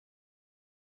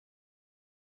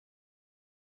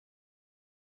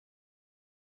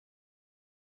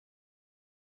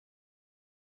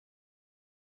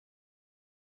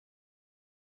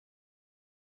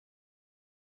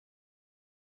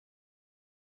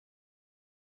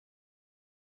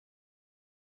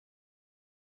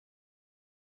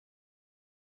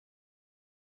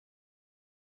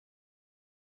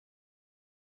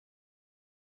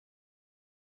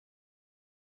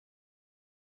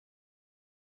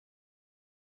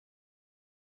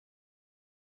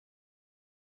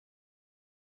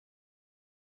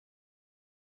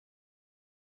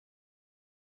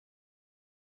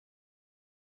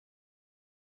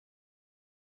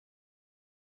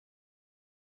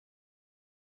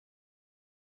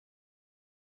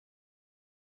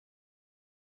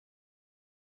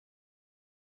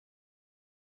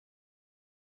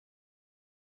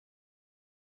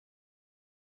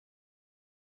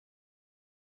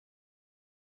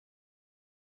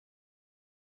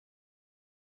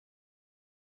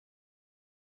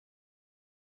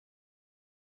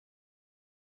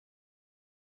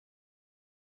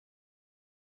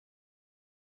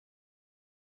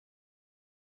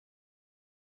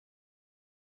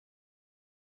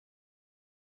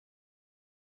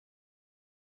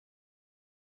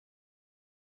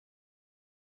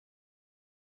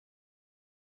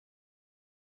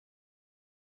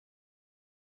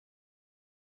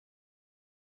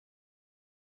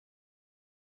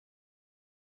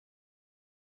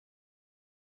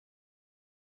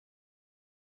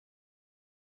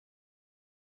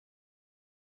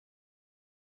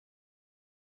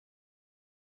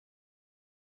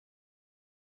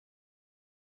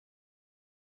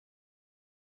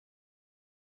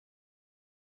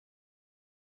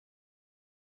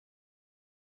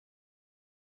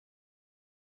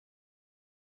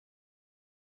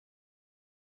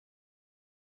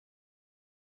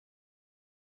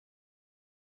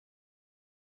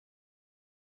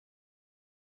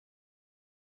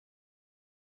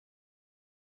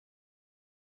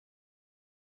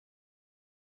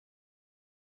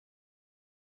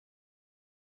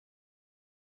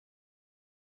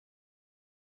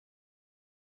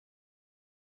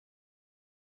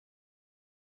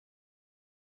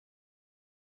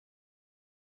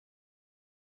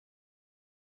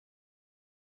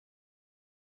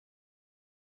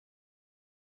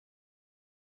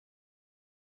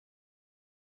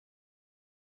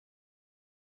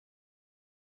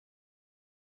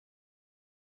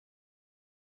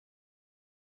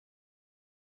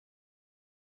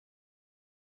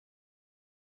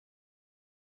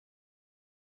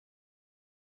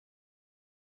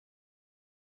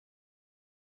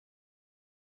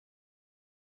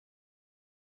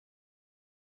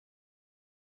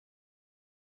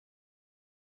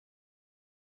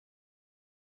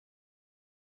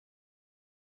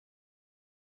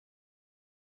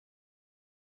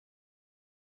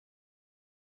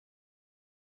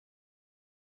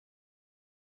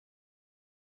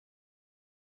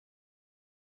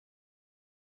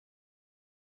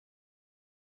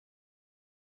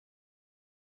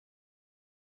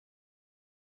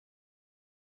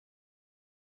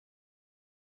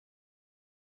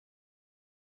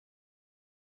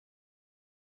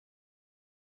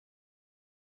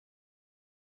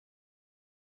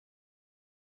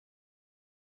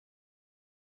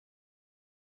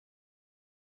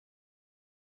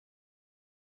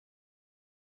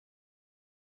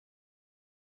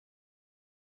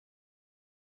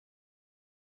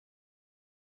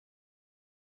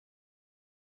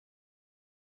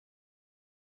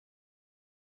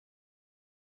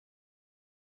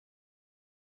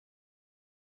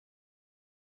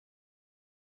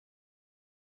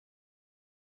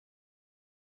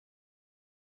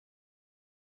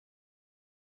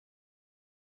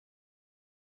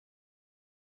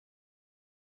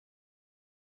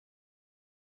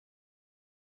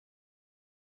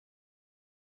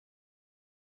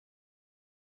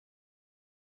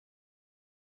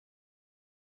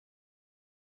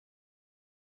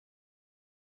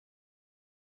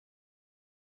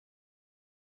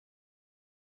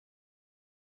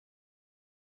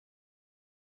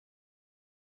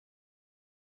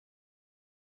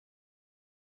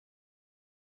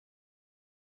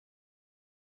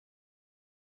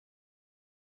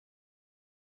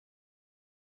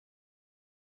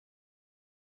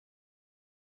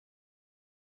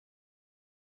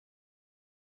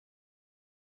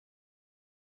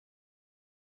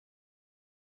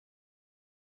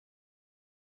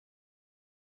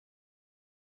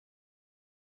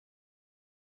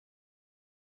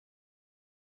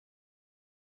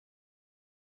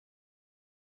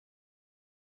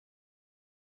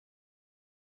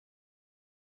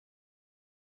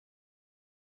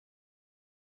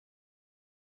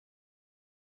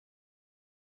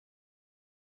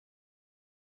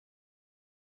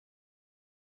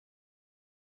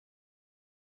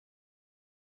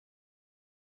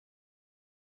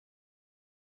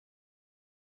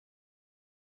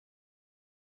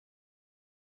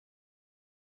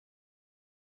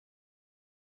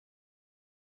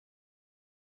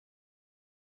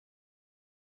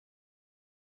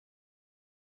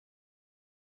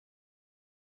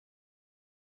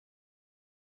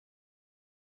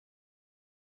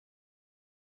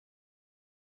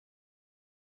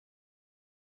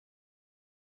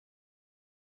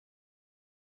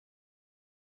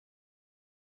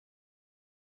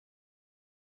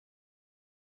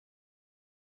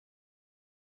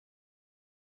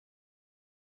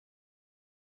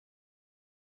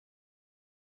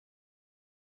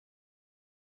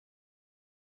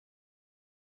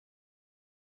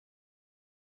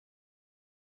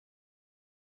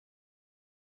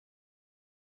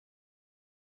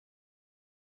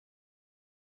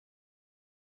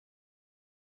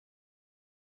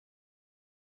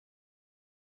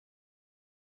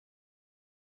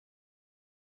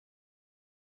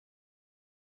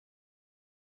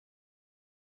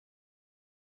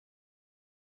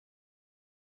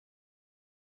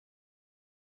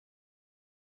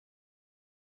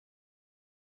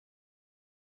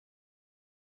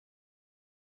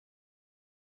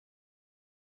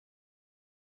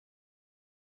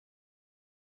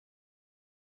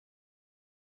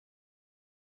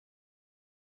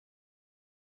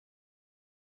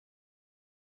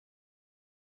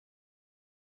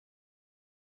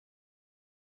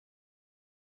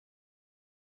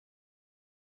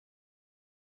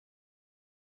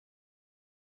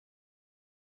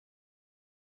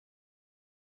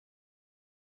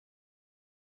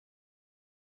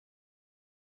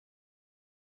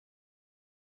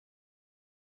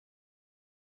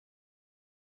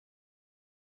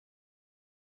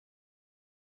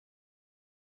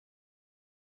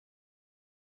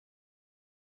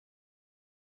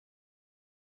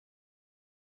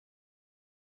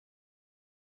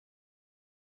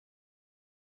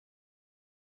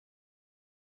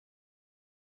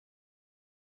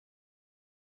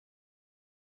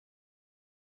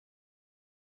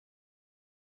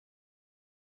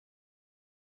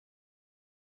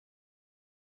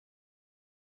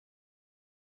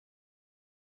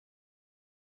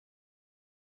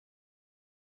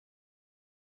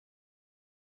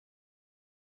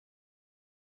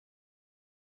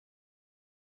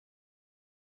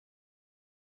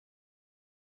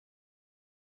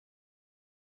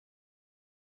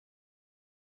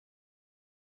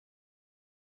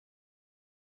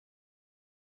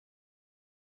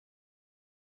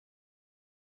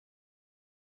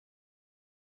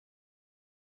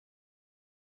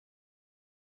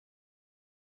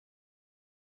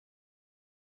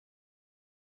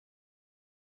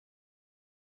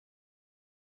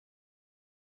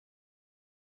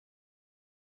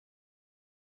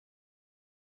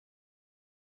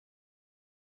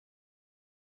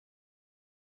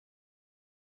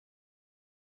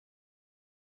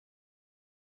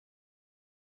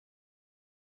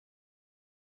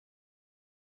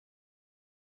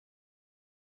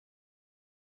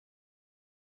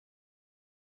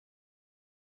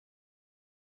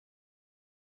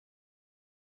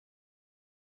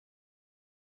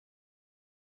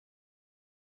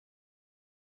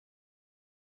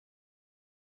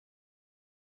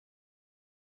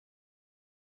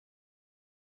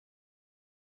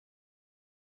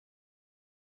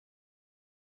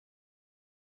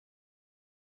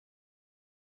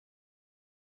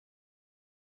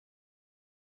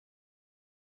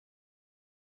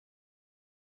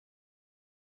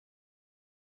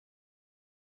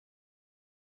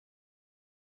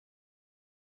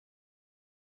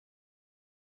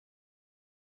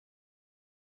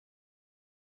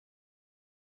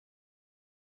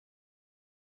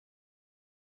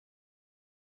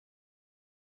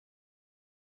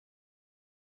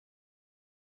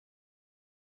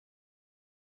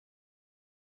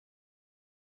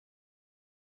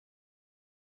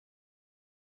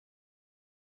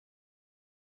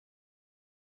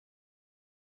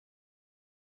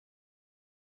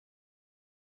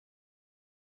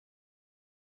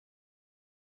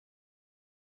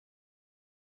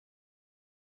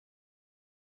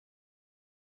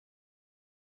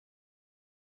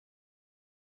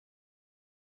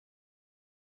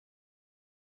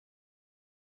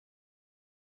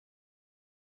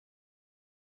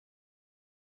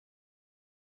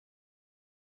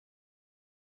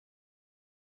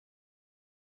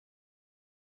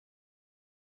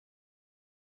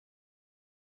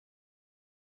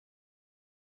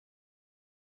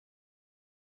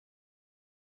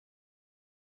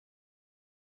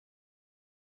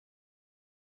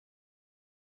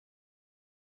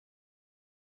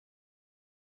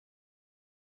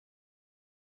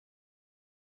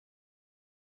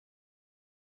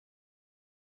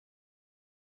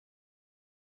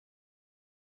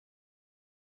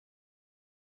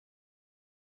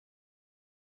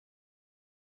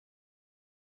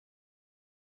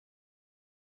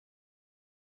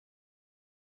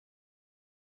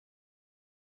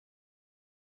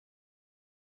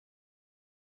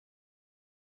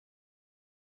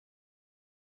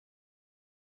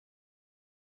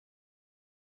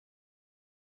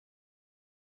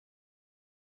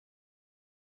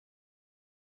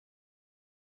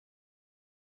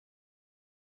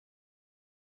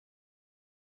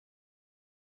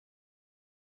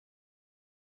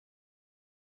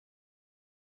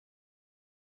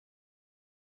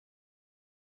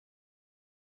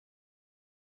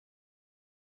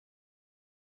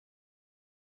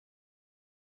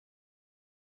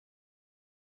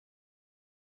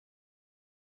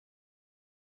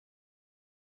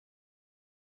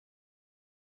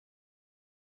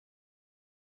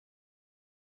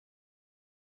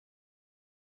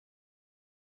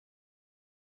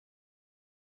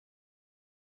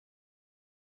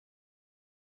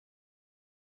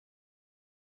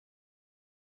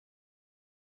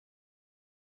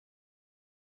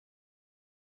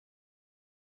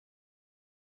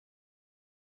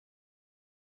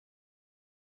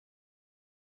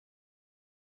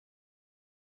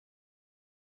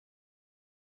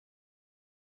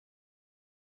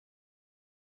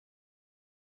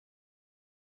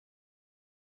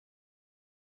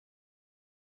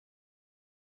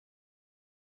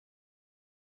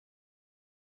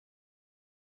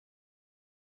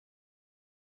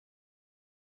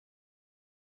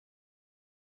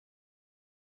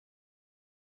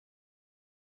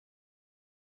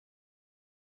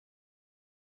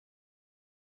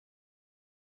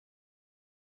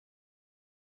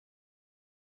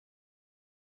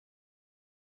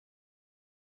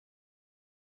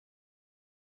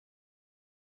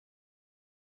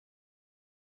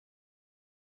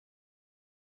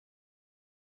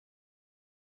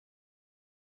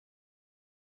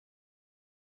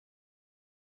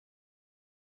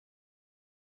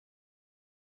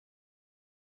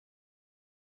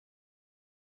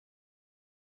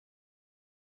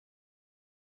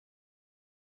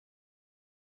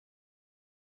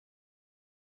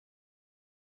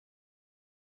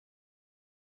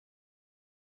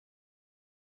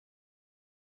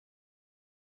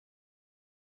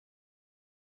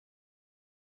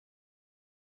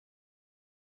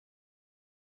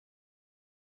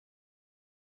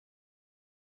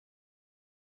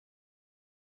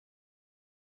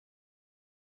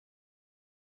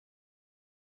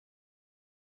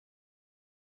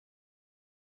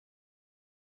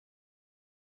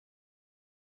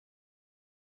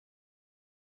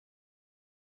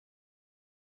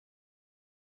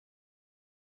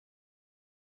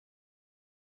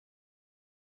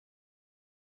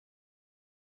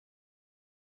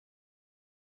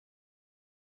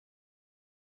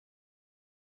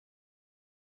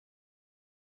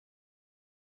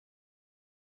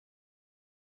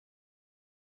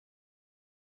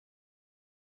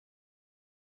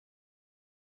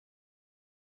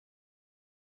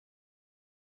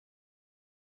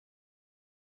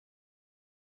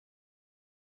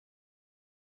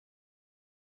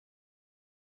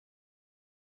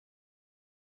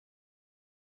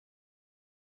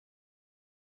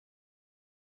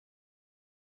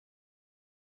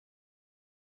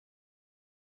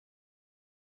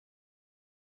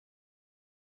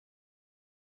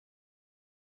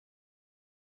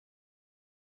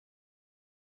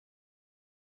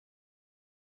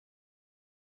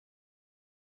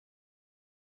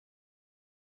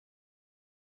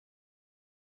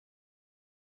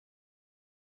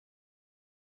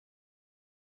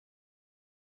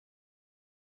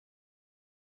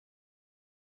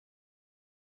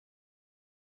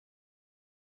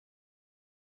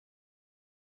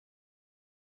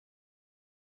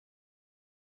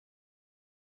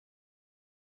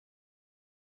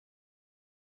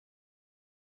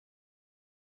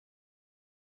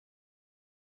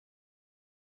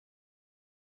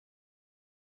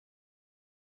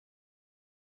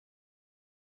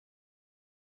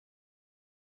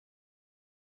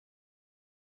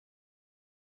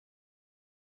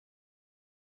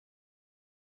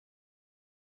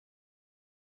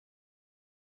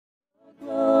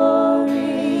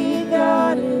Glory,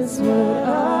 God, is what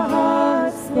our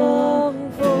hearts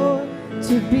long for,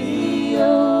 to be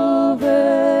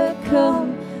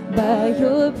overcome by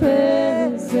your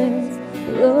presence,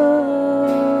 Lord.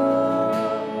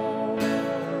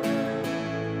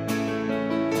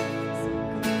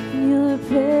 Your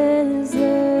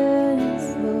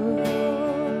presence, Lord.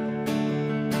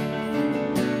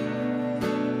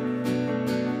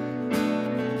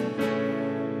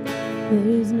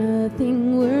 There's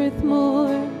nothing worth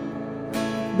more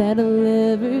that'll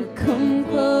ever come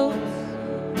close.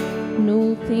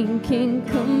 Nothing can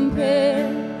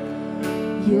compare.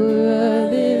 You're a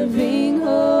living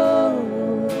hope.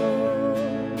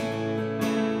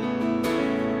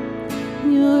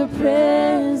 Your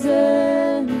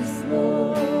presence,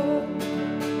 Lord.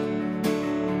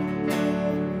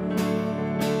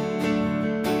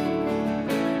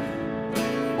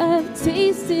 I've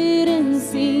tasted and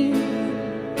seen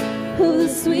of the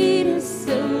sweetest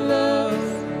of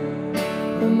loves,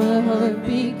 when my heart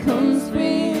becomes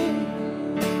free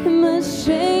and my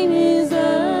shame is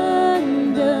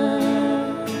undone.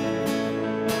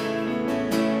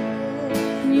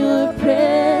 Your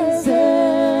presence,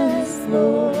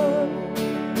 Lord.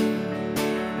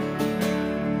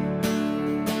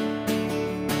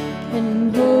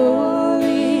 And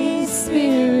Holy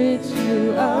Spirit,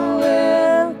 you are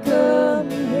welcome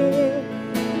here.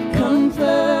 Come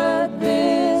flood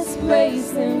this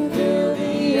place and fill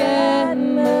the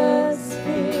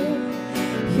atmosphere.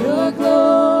 Your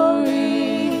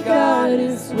glory, God,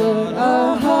 is what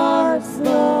our hearts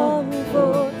long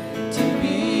for, to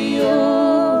be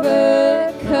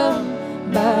overcome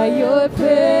by your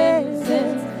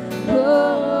presence,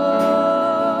 Lord.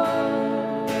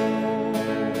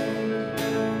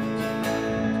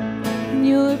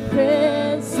 Your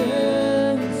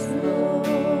presence, Lord.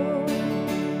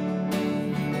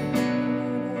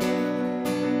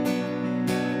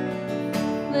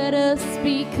 Let us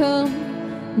become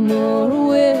more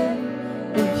aware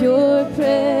of your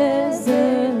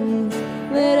presence.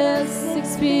 Let us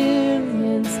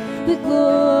experience the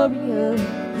glory of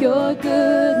your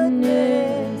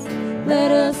goodness.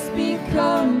 Let us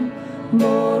become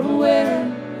more aware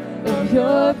of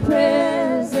your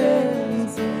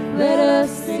presence. Let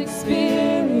us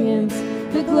experience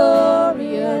the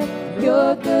glory of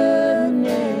your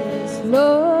goodness,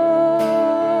 Lord.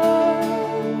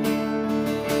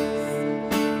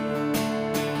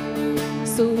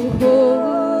 So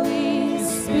Holy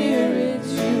Spirit,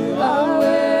 you are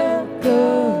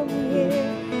welcome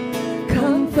here.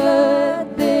 Come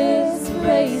flood this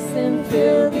place and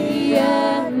fill the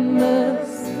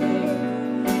atmosphere.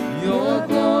 Your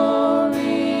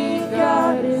glory,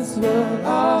 God, is what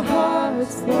our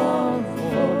hearts long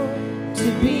for,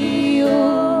 to be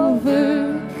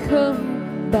overcome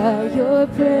by your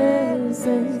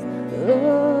presence,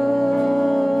 Lord.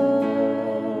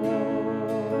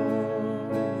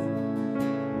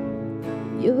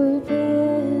 Your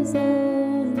presence,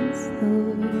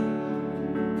 Lord.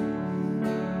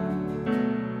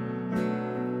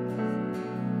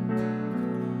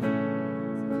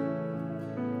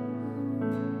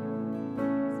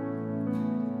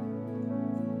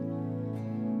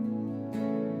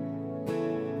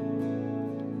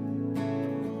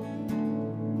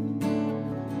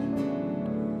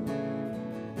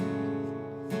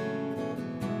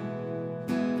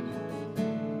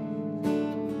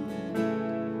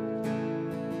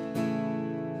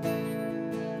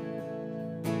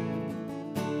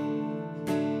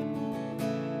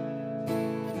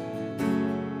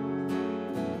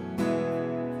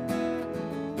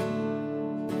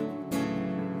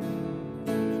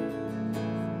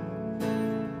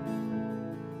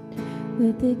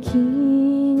 Let the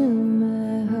King of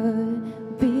my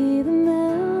heart be the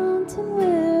mountain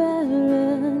where I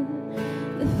run,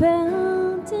 the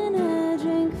fountain I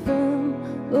drink from,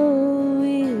 oh,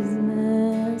 is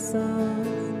my song.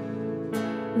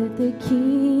 Let the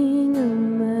King of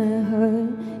my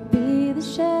heart be the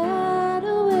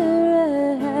shadow where I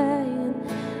hide,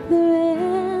 the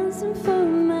ransom for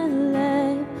my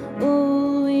life,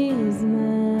 oh, is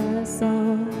my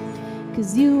song.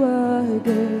 'Cause you are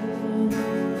good.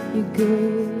 You're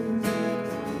good,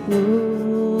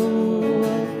 oh,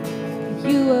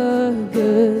 you are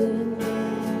good,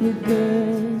 you're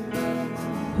good,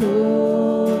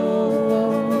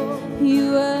 oh,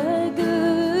 you are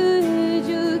good,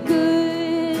 you're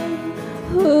good,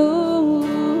 oh,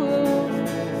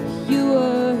 you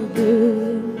are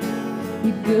good,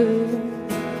 you're good,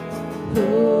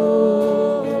 oh.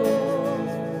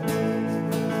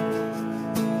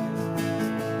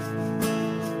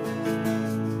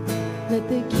 Let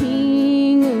the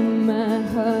King of my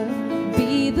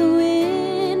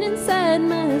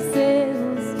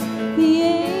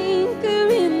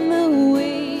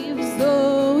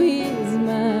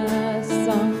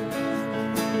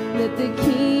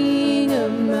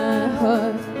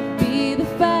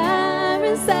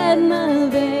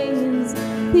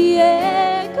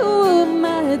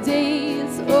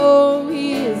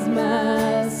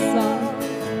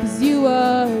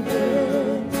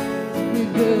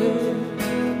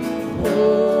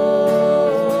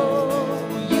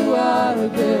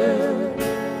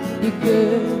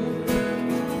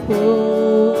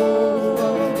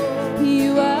Oh,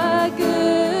 you are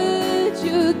good,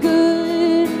 you're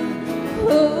good.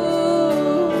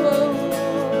 Oh,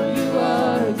 you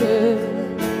are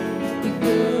good, you're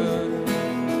good.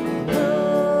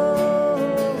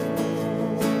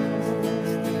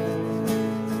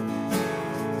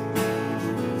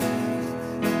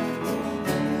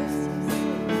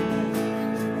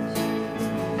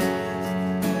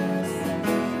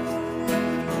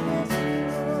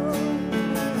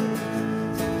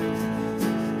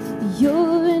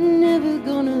 You're never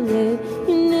gonna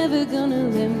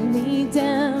let me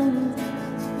down.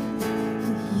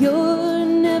 You're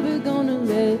never gonna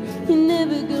let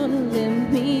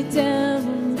me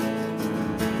down.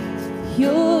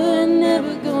 You're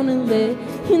never gonna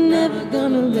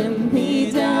let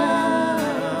me down.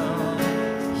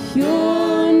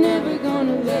 You're never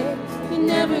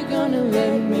gonna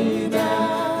let me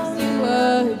down. You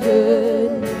are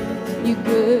good, you're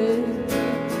good.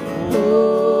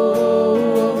 Oh,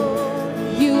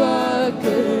 you are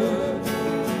good,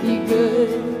 you're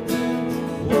good.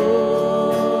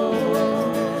 Oh,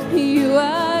 you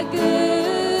are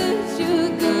good, you're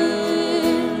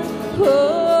good.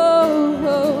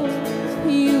 Oh,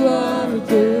 you are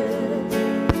good,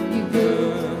 you're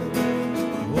good.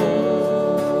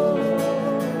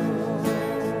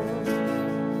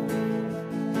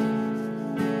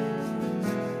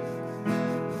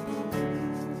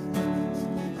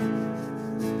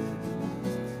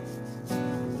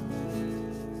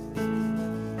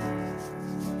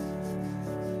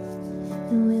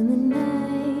 And when the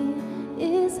night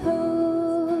is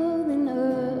holding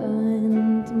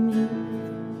on to me,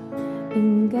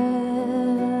 and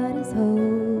God is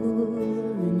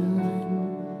holding on,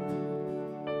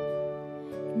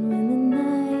 and when the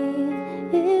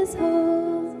night is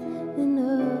holding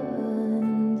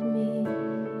on to me,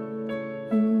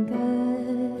 and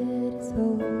God is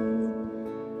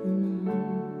holding on,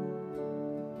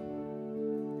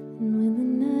 and when the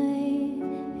night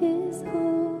is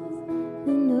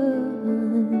holding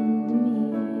on to me,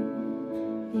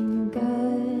 and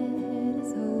God is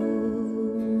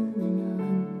holding on,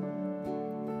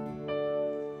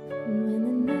 and when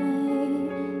the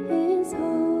night is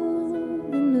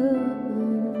holding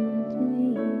on to me,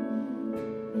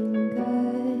 and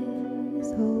God is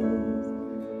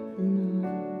holding on.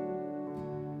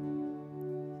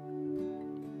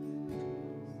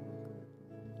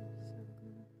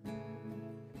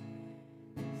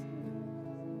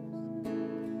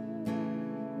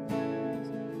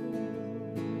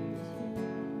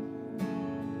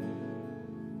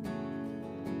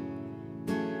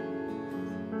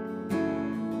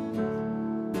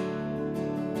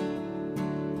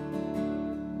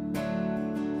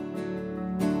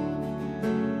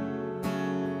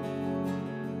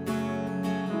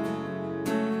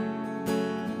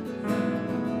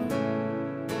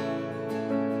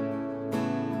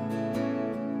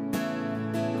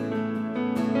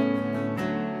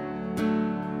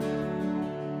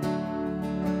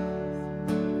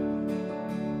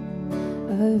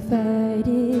 Our fight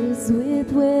is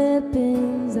with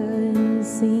weapons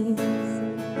unseen.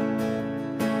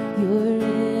 Your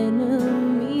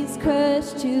enemies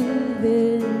crush to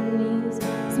their knees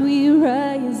as we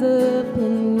rise up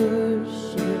and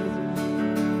worship.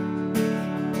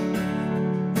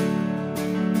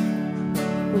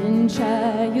 When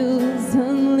trials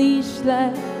unleash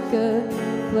like a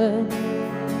flood,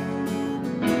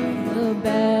 the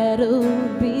battle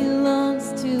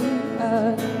belongs to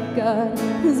our God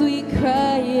as we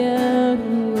cry out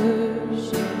and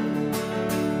worship.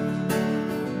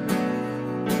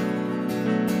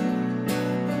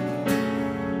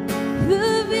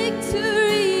 The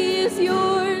victory is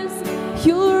yours.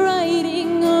 You're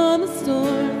riding on the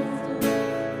storm.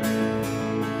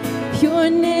 Your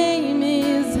name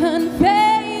is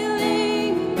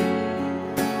unfailing.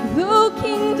 Though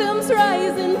kingdoms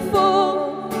rise and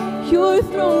fall, your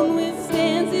throne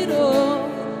withstands it all.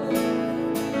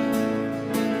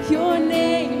 Your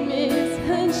name is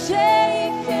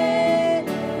unshaken.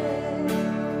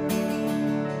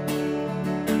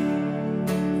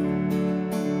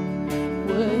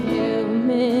 What hell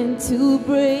meant to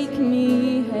break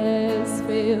me has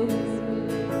failed.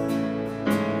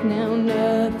 Now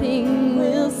nothing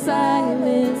will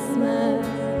silence my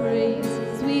praise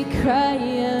as we cry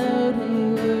out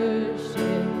and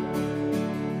worship.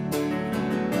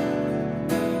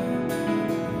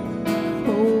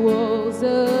 Oh, walls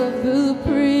of the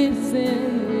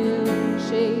prison will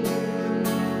shake.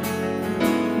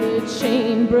 The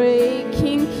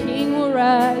chain-breaking King will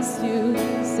rise to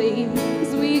save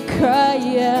as we cry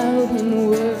out and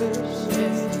worship.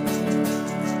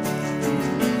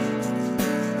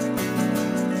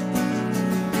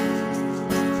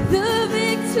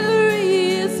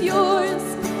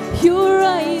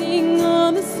 riding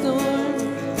on the storm.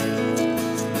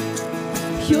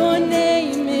 Your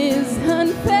name is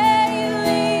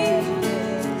unfailing.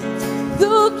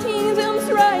 Though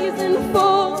kingdoms rise and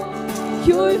fall,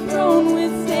 your throne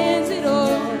withstands it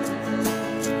all.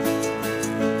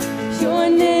 Your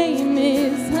name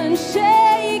is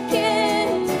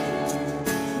unshaken.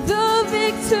 The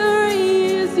victory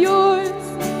is yours.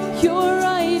 You're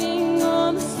riding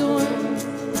on the storm.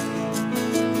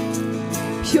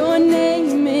 Your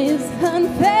name is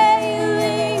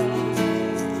unfailing.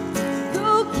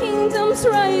 Though kingdoms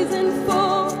rise and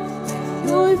fall,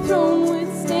 your throne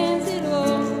withstands it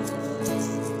all.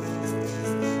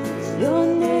 Your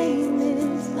name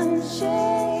is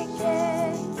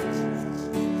unshaken.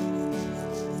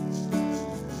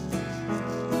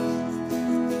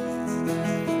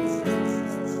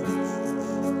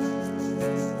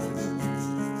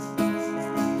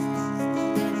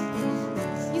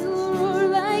 You roar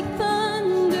like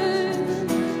thunder,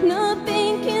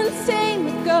 nothing can tame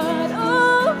the God.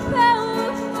 Oh,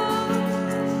 powerful,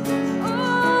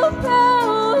 oh,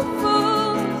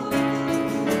 powerful.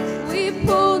 We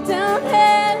pull down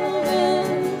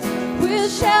heaven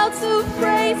with shouts of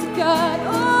praise, God.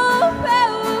 Oh,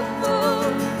 powerful,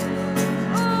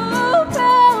 oh,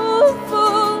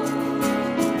 powerful.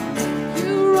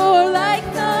 You roar like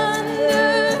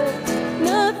thunder,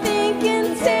 nothing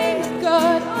can tame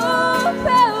God. Oh,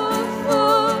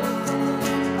 powerful,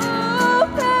 oh,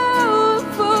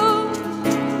 powerful.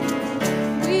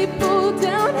 We pull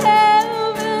down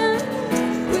heaven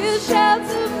with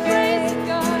shouts of praise,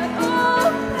 God.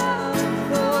 Oh,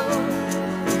 powerful,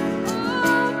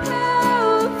 oh,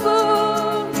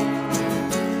 powerful.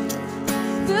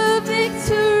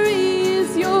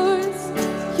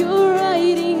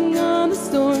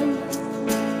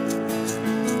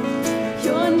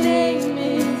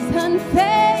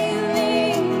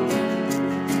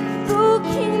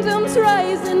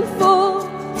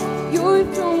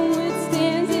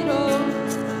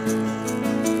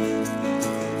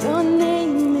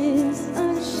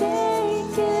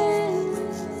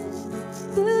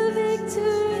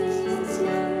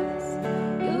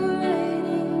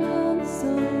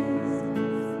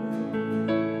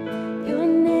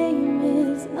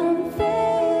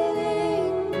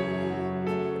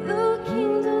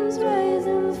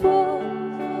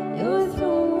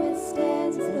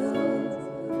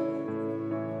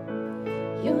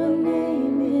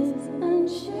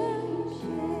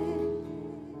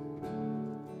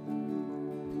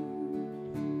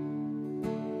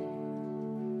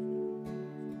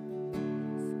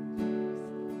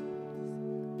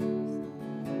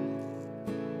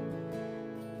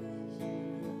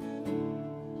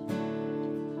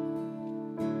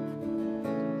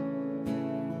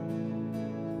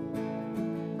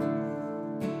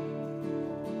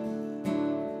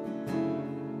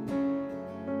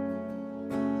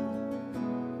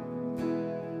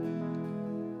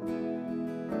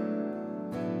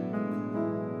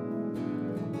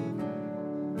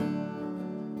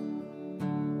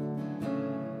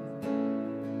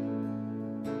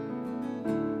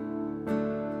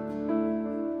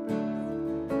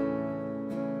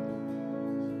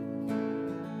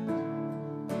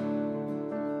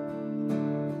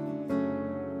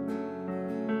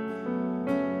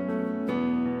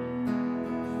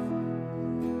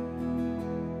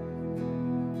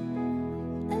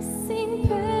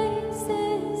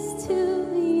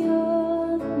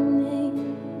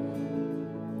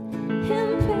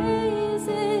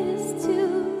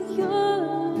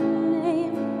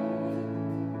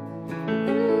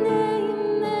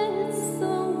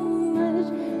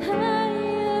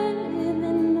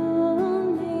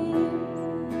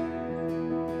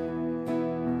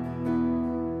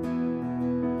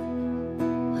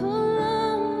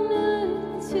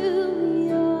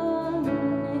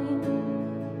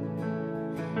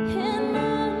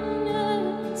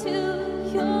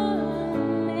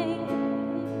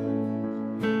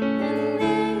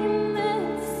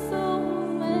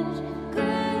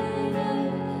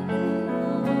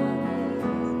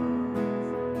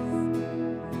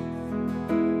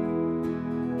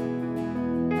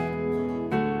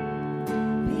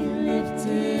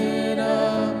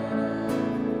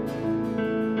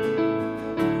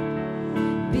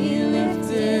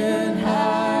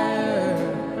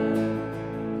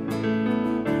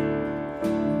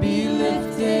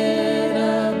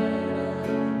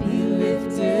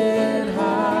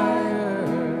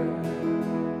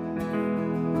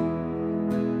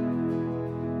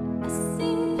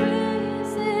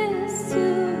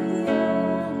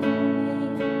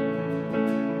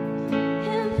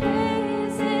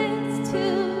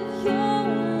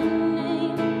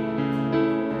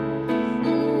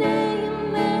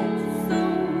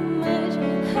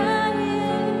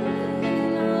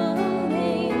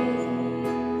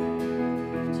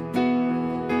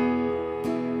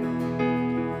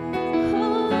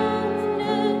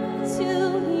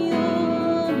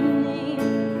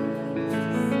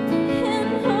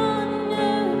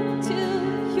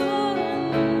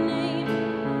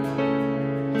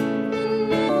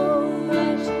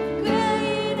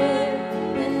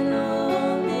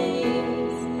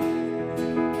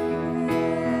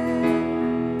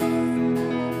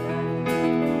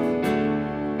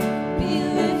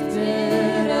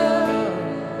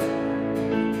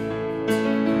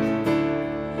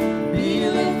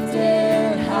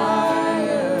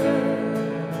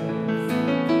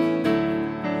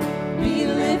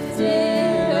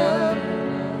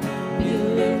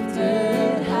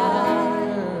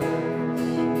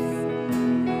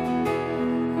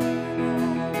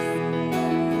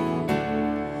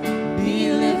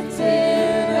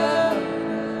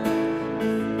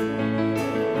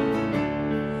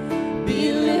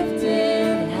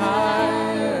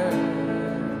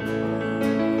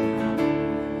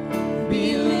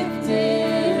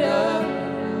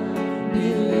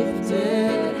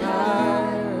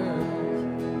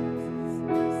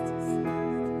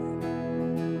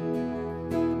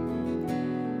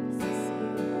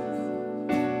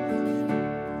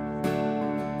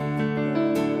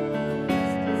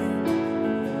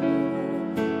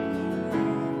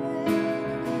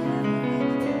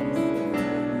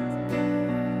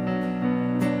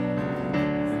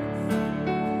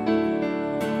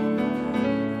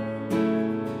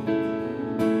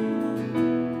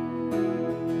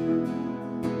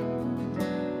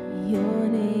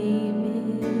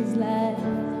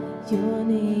 Your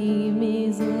name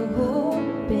is a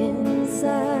hope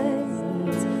inside me.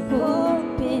 It's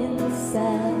hope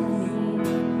inside me.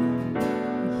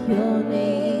 Your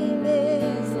name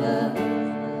is love,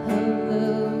 a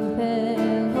love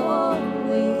that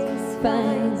always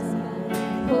finds me,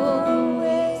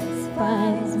 always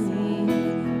finds me.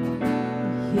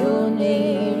 Your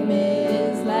name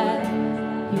is life.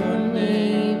 Your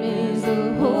name is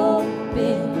a hope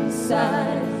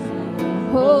inside me,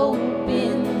 hope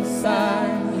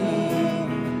inside me.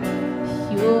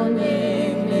 Your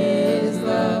name is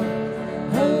love,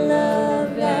 a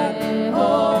love that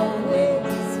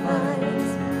always finds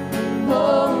me,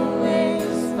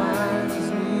 always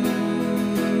finds me.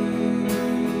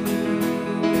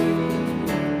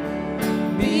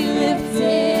 Be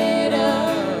lifted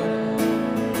up,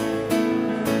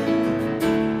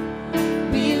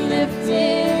 be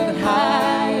lifted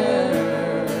higher,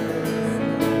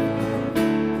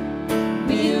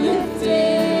 be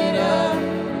lifted up,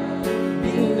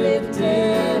 be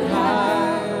lifted higher.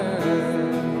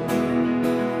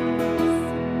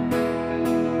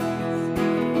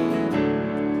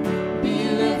 Be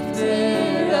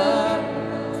lifted up,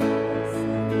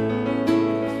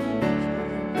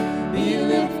 be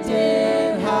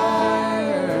lifted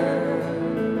higher,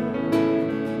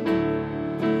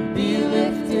 be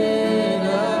lifted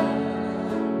up,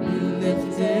 be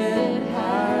lifted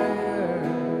higher.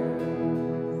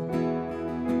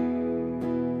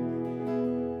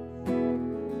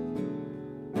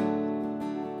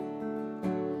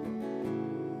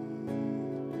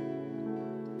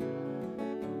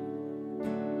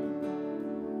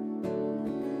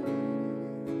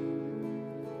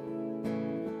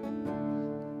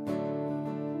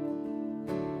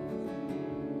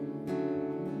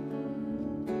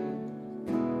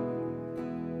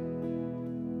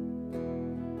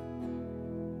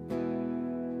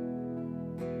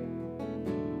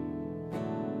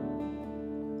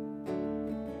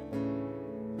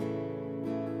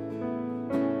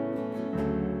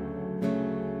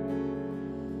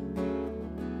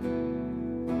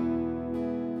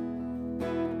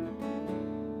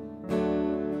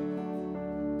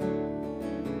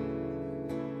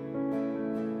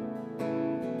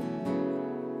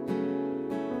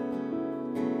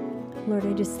 Lord,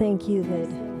 I just thank you that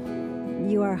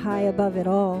you are high above it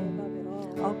all.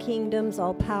 All kingdoms,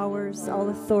 all powers, all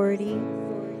authority.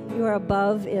 You are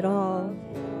above it all.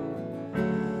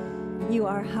 You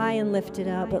are high and lifted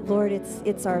up, but Lord,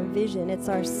 it's our vision, it's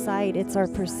our sight, it's our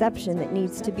perception that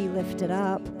needs to be lifted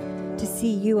up to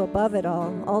see you above it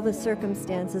all the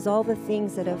circumstances, all the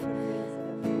things that have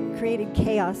created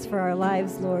chaos for our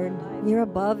lives, Lord. You're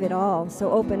above it all,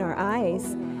 so open our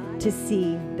eyes to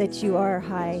see that you are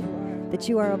high, that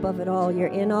you are above it all. You're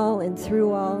in all and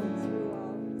through all,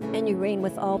 and you reign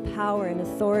with all power and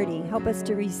authority. Help us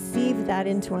to receive that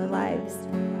into our lives.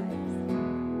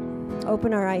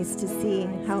 Open our eyes to see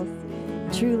how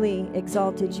truly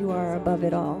exalted you are above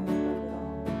it all.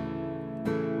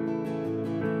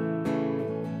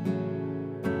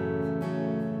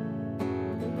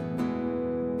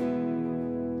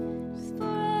 Before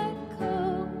I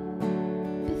go,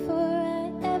 before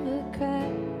I ever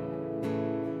cry,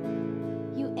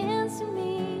 you answer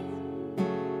me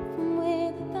from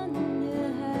where the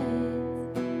thunder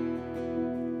hides.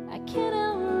 I can't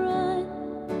outrun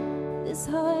this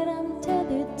heart I'm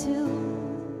tethered to.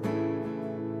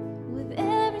 With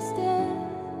every step,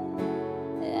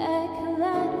 I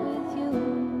collide with you.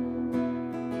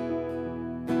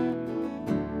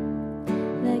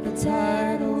 Like a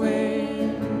tidal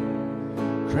wave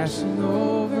crashing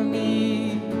over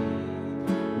me,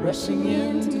 rushing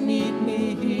in to meet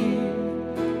me here.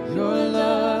 Your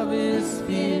love is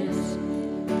fierce,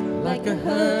 like a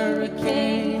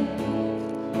hurricane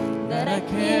that I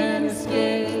can't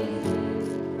escape,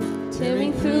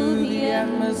 tearing through the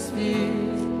atmosphere.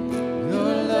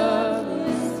 Your love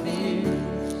is fierce.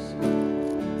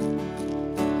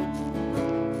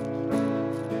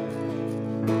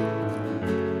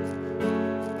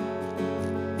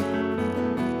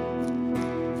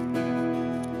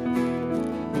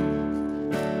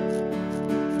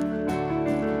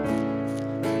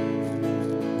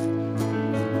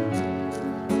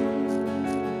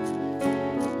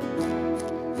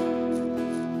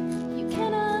 You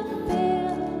cannot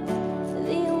fail.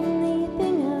 The only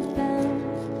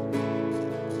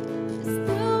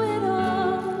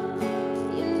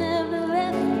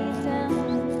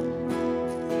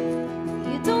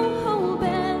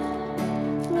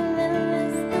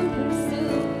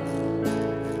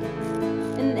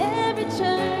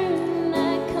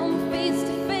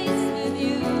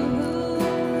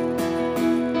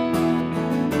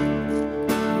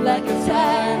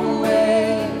tidal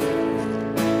wave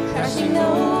crashing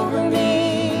over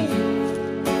me,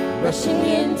 rushing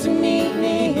in to meet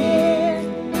me here.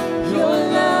 Your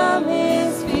love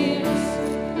is fierce,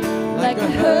 like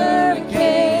a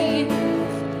hurricane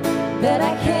that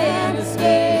I can't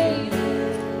escape,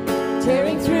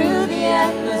 tearing through the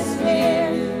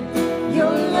atmosphere.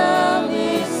 Your love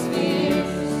is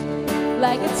fierce,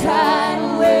 like a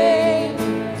tidal wave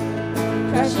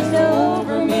crashing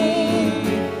over me,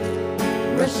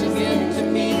 rushing in to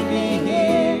meet me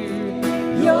here.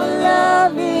 Your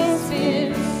love is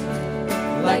fierce,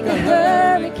 like a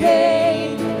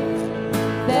hurricane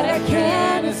that I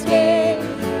can't escape,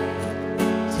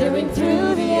 tearing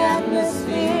through the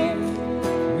atmosphere.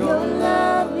 Your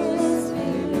love is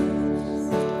fierce.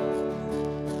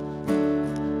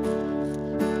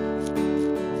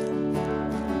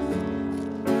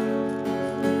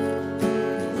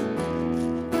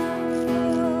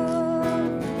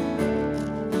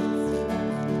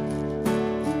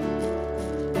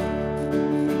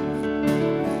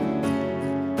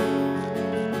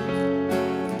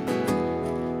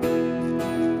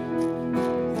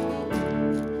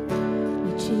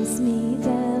 You chase me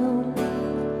down,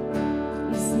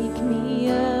 you seek me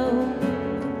out.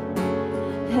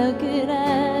 How could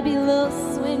I be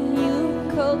lost when you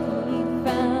called me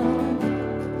found?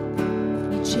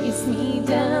 You chase me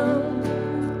down,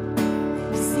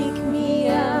 you seek me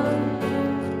out.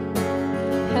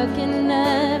 How can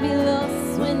I be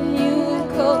lost when you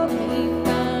called me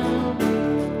found?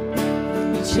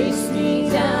 You chase me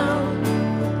down,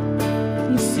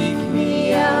 you seek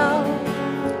me out.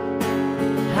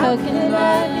 How can I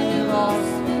be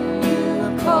lost when you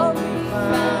have called me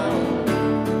found?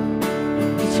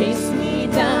 You chase me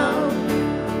down,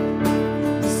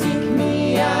 you seek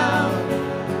me out.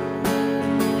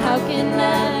 How can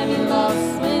I be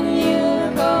lost when you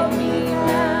call me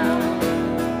found?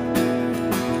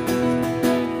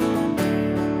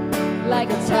 Like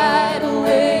a tidal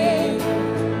wave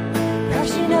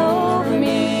crashing over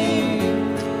me,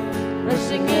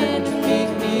 rushing in to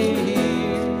meet me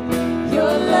here.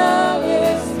 Your love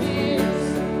is fierce,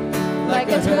 like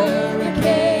a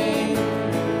hurricane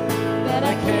that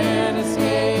I can't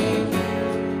escape,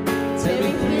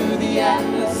 tearing through the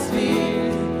atmosphere.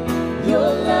 Your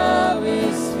love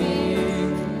is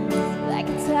fierce, like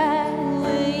a tidal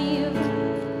wave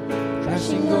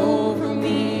crashing over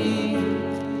me,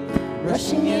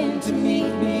 rushing in to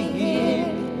meet me here.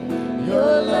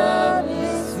 Your love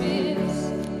is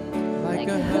fierce, Like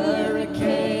a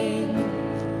hurricane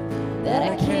that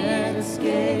I can't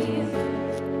escape,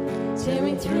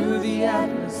 tearing through the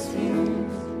atmosphere.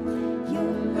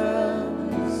 Your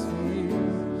love is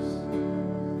fierce.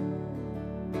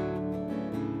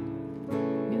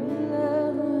 Your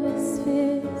love is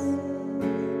fierce.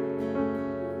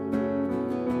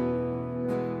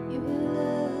 Your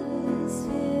love is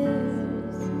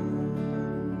fierce.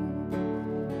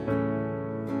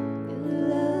 Your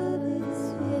love is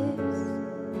fierce.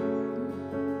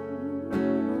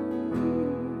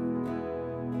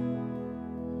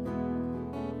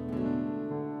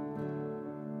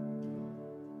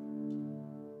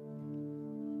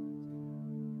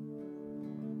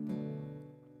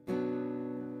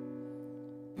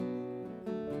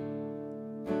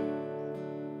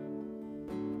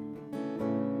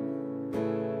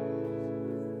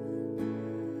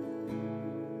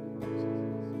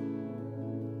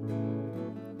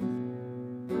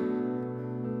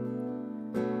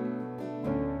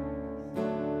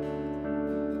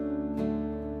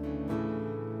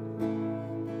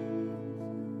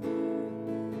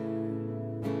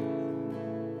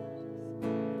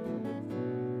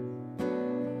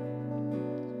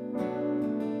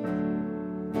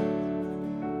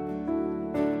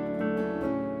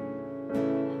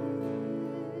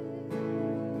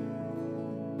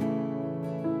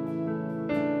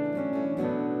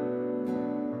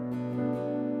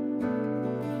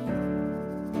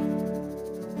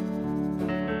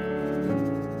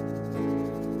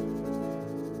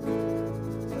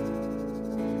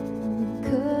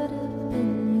 Caught up in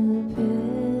your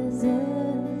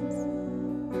presence,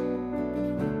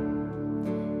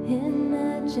 and I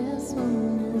just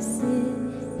wanna sit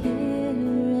here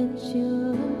at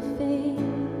your feet.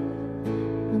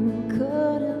 I'm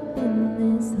caught up in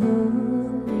this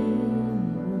holy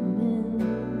moment.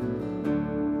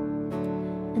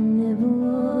 I never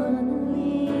wanna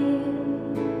leave.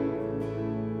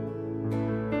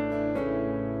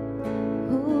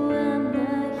 Oh, I'm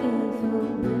not here for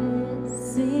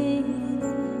blessings.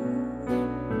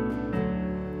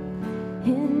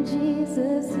 And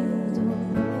Jesus, you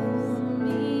don't owe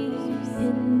me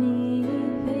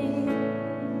anything.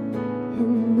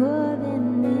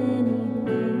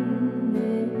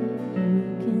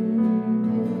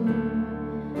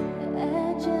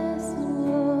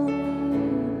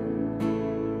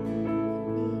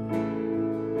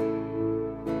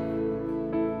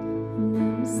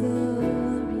 I'm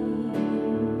sorry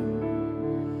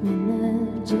when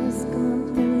I've just gone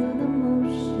through the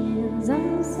motions.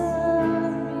 I'm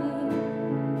sorry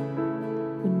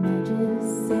when I just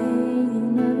sang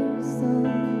another song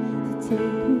to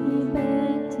take me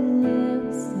back to where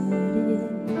we started.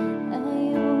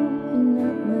 I open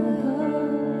up my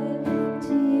heart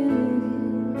to you.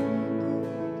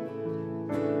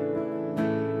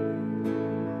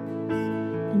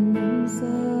 And I'm sorry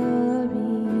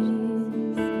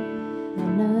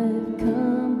when I've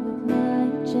come with my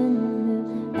agenda.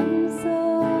 I'm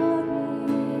sorry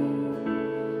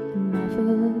and I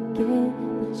forget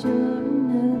that you're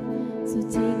enough. So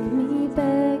take me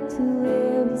back to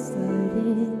where we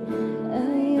started. I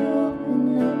open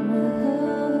up my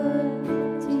heart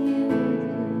to you.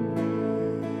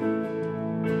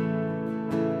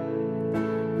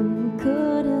 I'm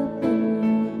caught up in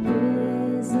your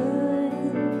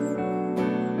presence,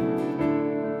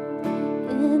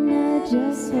 and I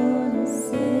just wanna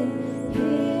sit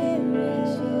here at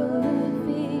your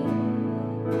feet.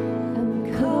 I'm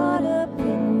caught up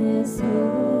in this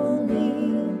holy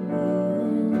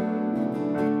moment.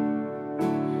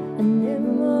 I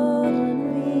never wanna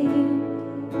leave.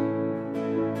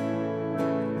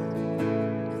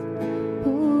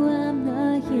 Oh, I'm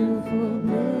not here for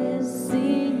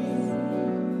blessings,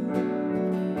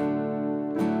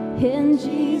 and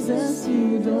Jesus,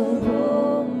 you don't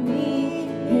owe me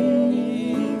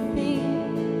anything,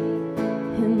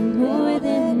 and more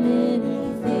than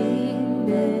anything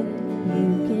that you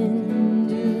can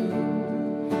do.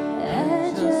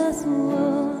 I just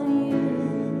want you.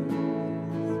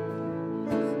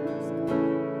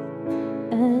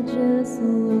 I just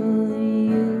want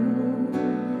you,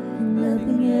 and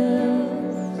nothing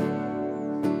else,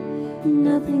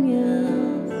 nothing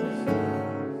else,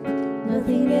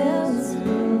 nothing else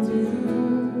will do.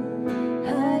 I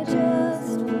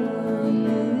just want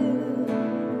you,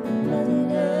 nothing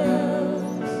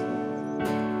else,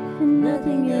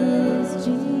 nothing else,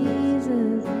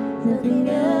 Jesus, nothing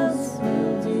else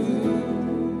will do.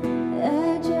 I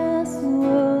just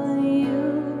want you,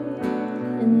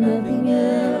 and nothing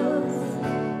else,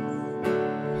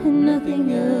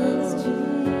 nothing else,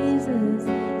 Jesus,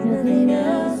 nothing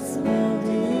else will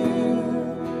do.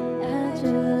 I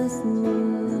just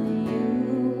want you,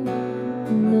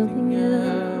 nothing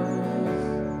else,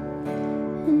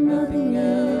 nothing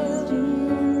else,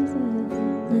 Jesus,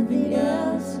 nothing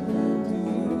else will do.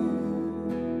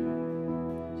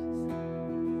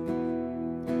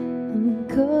 I'm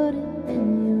caught up in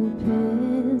your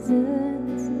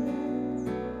presence,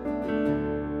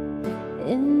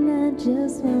 and I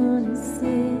just wanna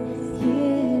sit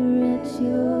here at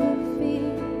your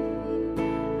feet.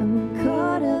 I'm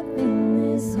caught up in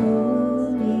this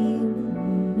holy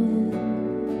moment.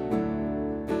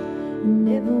 I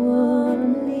never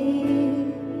wanna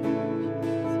leave,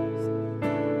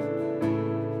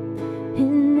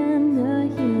 and I'm not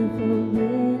here for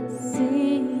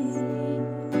blessings,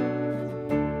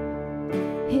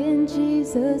 and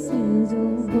Jesus, you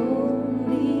don't owe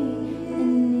me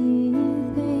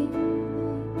anything,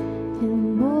 and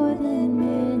more than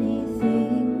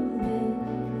anything that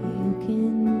you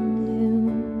can do.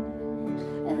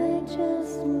 I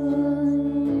just want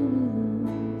you.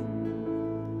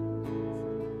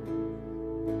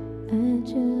 I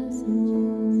just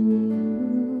want you,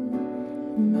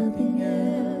 nothing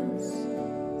else,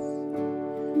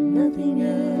 nothing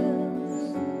else,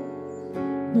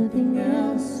 nothing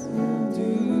else will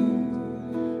do.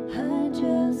 I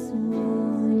just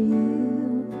want you,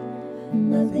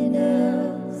 nothing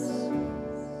else,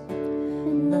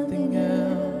 nothing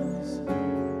else,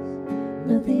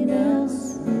 nothing else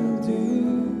will do.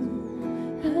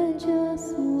 I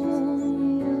just want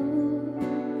you,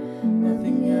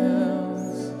 nothing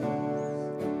else,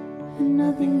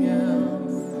 nothing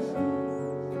else,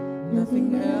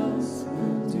 nothing else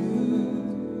will do.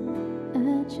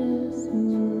 I just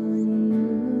want you,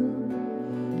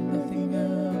 nothing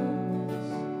else,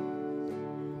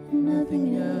 nothing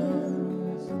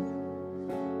else,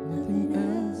 nothing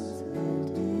else will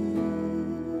do.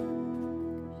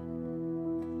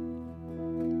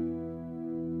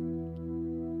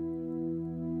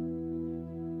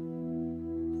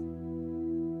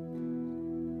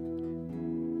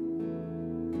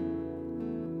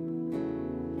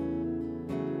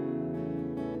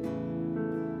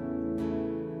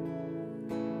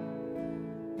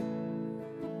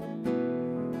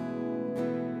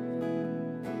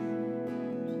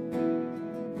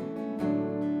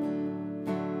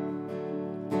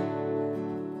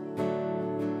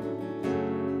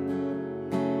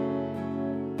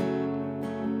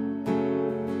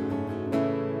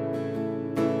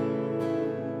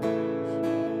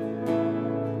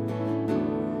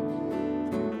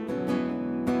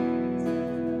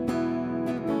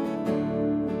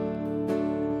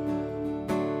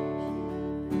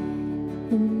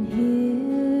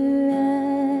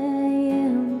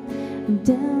 I'm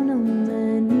down on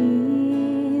my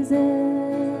knees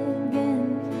again,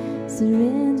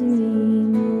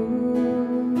 surrendering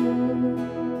all,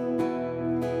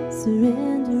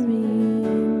 surrendering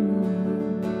all.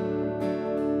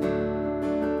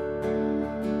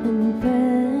 And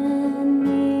find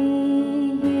me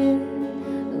here,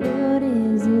 Lord,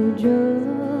 as you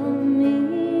draw me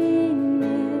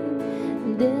near.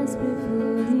 I'm desperate for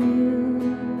you.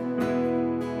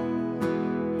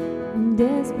 I'm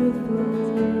desperate for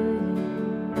you,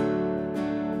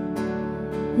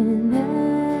 and I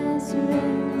surrender.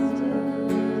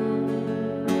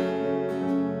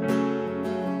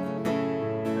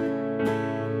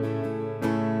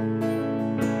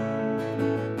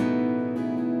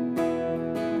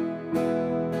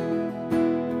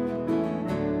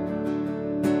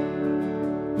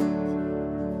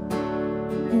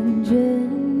 And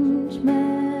drench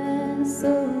my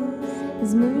soul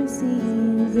as mercy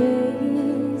and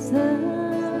grace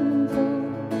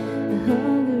unfold. I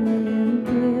hunger and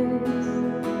thirst.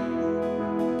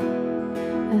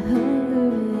 I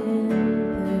hunger and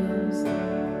thirst.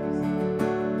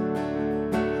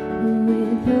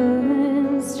 With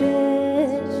arms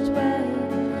stretched wide,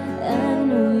 I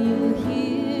know you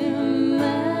hear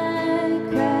my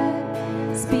cry.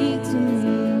 Speak to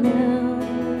me now.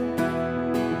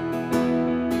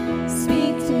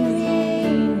 Speak to me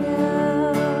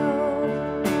now.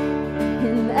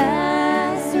 And I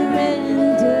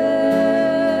surrender.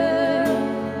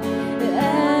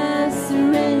 I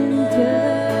surrender.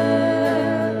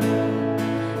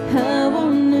 I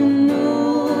wanna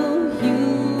know you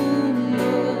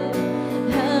more.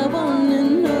 I wanna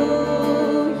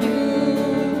know you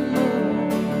more.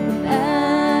 I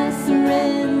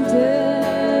surrender.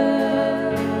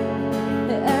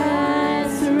 I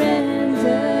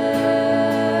surrender.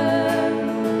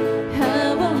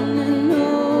 I wanna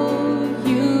know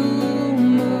you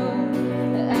more.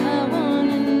 I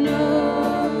wanna know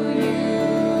you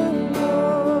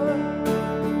more.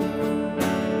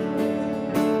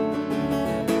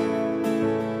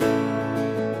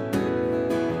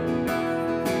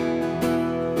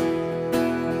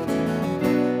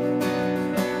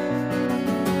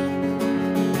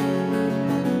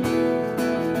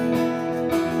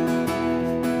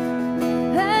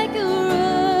 Like a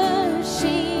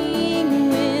rushing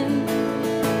wind,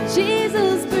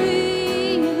 Jesus,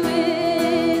 breathe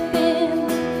within.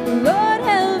 Lord,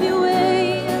 have your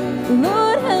way.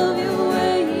 Lord, have your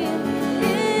way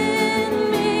in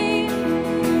me.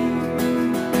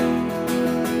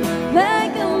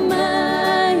 Like a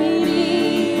mighty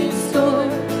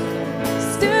storm,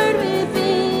 stirred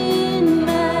within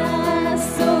my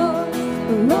soul.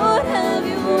 Lord, have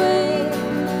your way.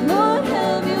 Lord,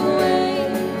 have your way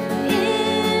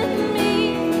in me.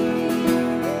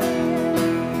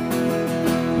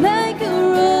 Like a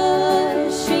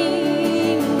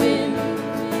rushing wind,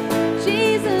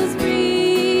 Jesus,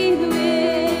 breathe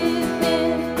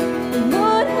within.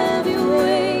 Lord, have your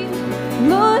way.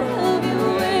 Lord, have your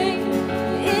way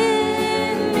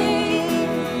in me.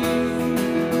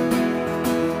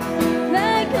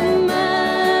 Like a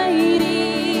mighty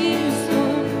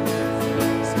storm,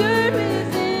 stirred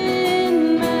within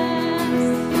my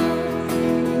soul.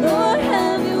 Lord,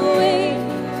 have your way.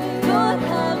 Lord,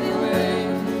 have your way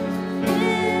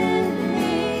in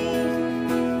me.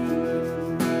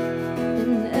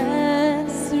 And I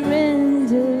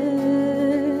surrender.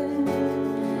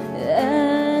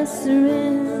 I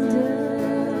surrender.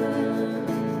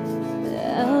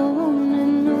 I wanna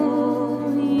know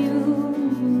you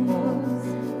more.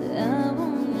 I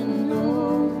wanna know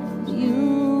you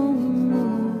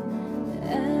more.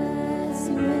 I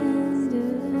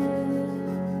surrender.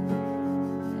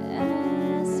 I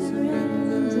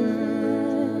surrender.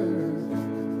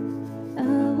 I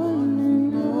wanna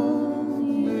know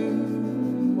you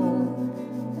more.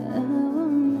 I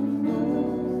wanna know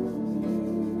you.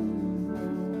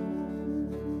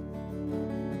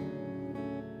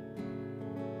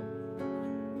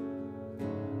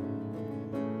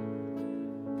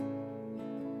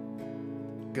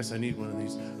 Guess I need one of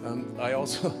these. I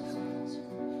also,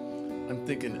 I'm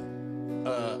thinking,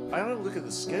 I ought to look at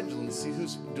the schedule and see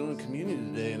who's doing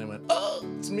communion today. And I went, oh,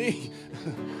 it's me.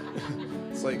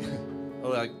 It's like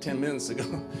 10 minutes ago.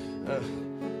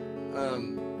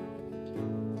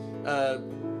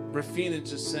 Rafina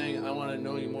just saying, I want to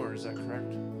know you more. Is that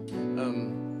correct?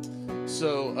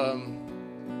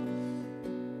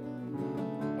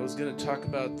 I was going to talk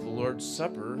about the Lord's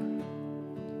Supper.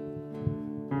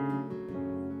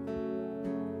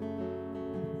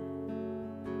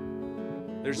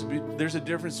 There's a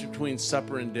difference between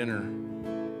supper and dinner.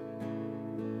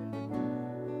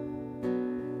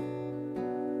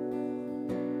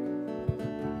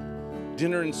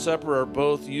 dinner and supper are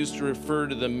both used to refer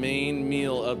to the main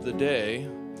meal of the day,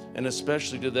 and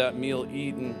especially to that meal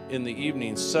eaten in the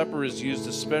evening. Supper is used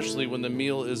especially when the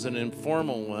meal is an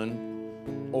informal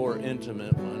one or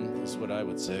intimate one, is what I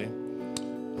would say,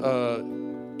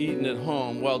 eaten at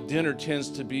home, while dinner tends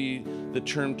to be the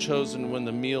term chosen when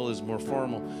the meal is more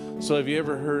formal. So have you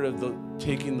ever heard of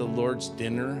taking the Lord's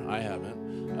dinner? I haven't.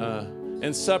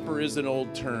 And supper is an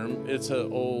old term. It's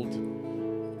an old...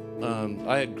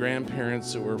 I had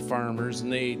grandparents that were farmers,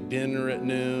 and they ate dinner at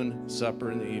noon, supper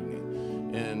in the evening.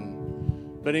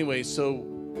 But anyway, so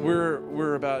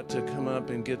we're about to come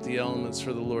up and get the elements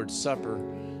for the Lord's Supper,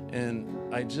 and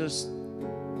I don't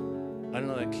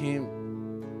know, that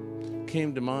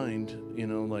came to mind,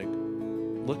 like,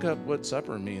 look up what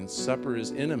supper means. Supper is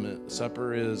intimate.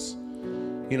 Supper is,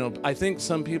 I think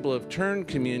some people have turned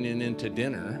communion into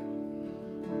dinner.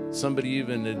 Somebody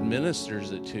even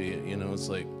administers it to you, it's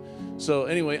like. So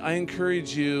anyway, I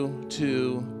encourage you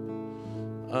to,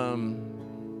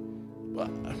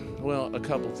 a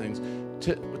couple things.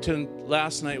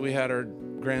 Last night we had our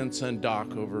grandson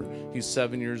Doc over. He's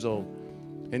 7 years old,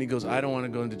 and he goes, "I don't want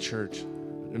to go into church.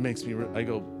 It makes me." I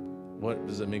go, "What,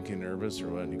 does it make you nervous or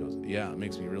what?" And he goes, "Yeah, it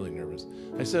makes me really nervous."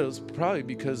 I said, "It's probably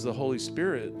because the Holy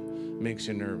Spirit makes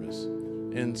you nervous."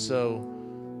 And so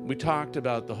we talked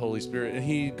about the Holy Spirit, and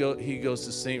he goes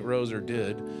to St. Rose, or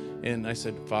did. And I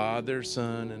said, Father,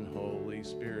 Son, and Holy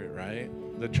Spirit, right?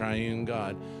 The triune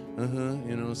God.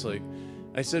 It's like,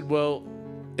 I said, well,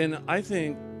 and I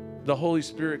think the Holy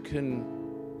Spirit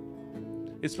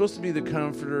it's supposed to be the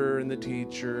comforter and the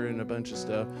teacher and a bunch of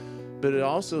stuff, but it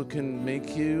also can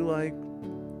make you like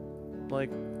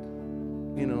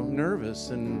nervous.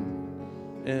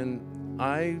 And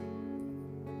I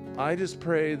just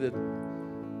pray that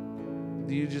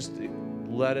you just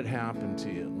let it happen to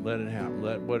you. Let it happen.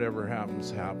 Let whatever happens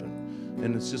happen.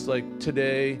 And it's just like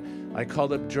today, I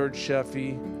called up George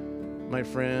Sheffy, my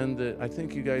friend, that I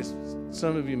think you guys,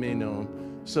 some of you may know him.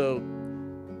 So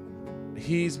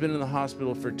he's been in the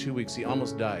hospital for 2 weeks. He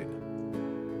almost died.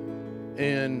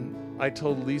 And I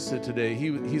told Lisa today,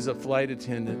 he's a flight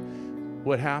attendant.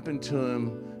 What happened to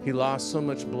him, he lost so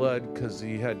much blood because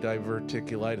he had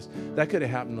diverticulitis. That could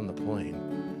have happened on the plane.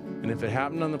 And if it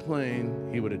happened on the plane,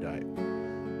 he would have died.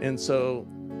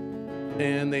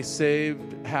 And they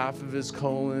saved half of his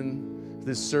colon.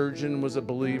 This surgeon was a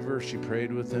believer. She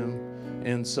prayed with him.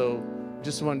 And so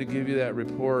just wanted to give you that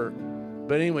report.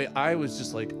 But anyway, I was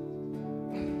just like,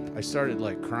 I started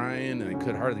like crying, and I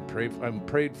could hardly pray. I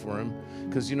prayed for him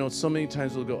because, so many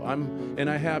times we'll go, and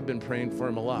I have been praying for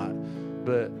him a lot,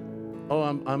 but,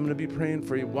 I'm going to be praying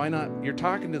for you. Why not? You're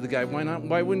talking to the guy. Why not?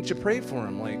 Why wouldn't you pray for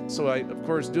him? Like, so I, of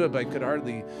course, do it, but I could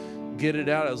hardly get it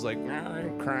out. I was like,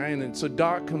 I'm crying. And so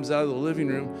Doc comes out of the living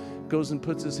room, goes and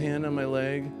puts his hand on my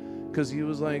leg, because he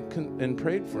was like, and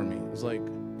prayed for me. It was like,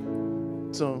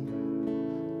 so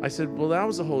I said, well, that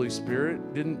was the Holy Spirit.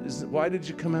 Why did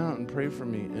you come out and pray for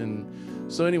me? And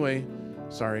so anyway,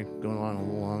 sorry, going on a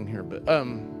little long here, but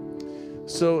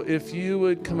so if you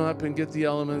would come up and get the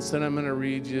elements, then I'm going to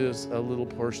read you a little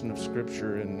portion of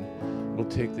Scripture, and we'll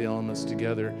take the elements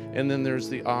together. And then there's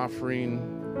the offering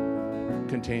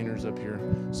containers up here.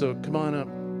 So come on up.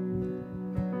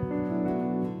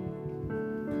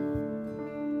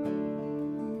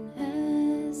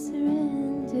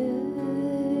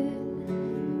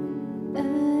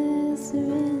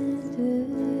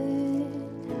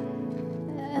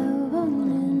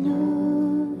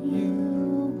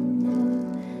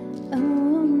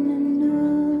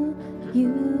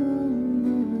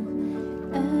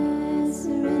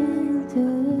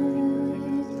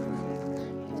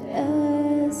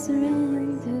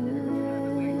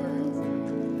 Surrender.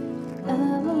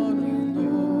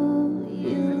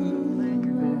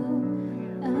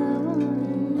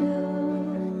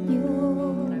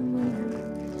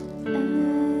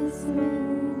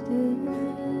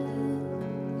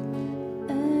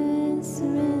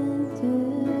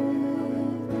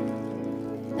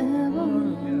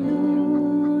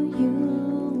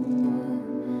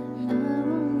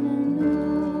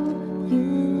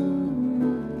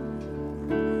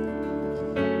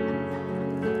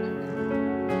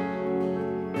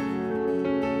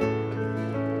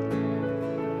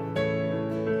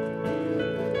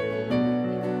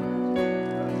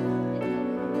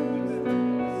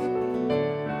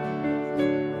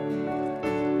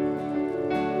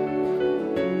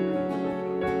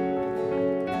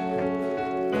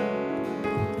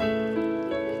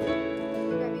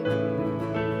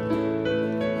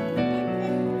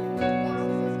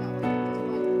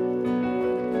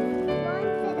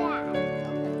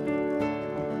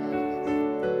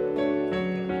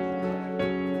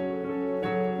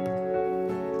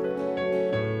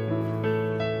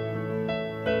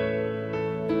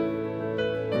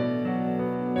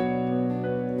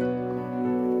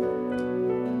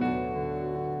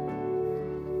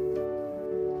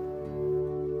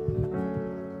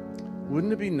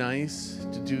 Wouldn't it be nice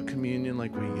to do communion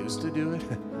like we used to do it?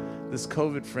 This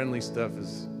COVID-friendly stuff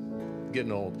is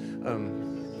getting old.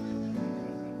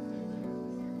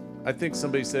 I think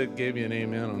somebody gave me an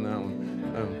amen on that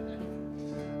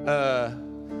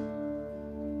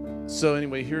one. So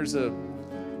anyway, here's a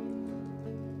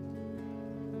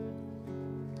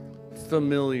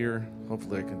familiar,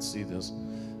 hopefully I can see this.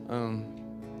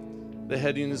 The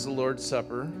heading is the Lord's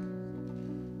Supper.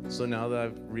 So now that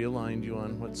I've realigned you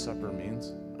on what supper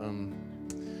means.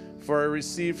 For I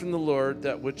received from the Lord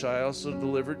that which I also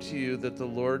delivered to you, that the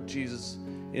Lord Jesus,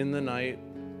 in the night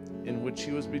in which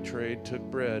he was betrayed, took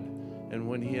bread, and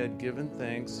when he had given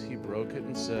thanks, he broke it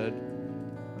and said,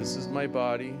 "This is my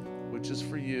body, which is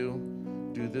for you.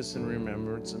 Do this in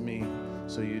remembrance of me."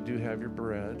 So you do have your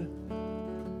bread.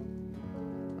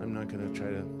 I'm not going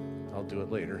to I'll do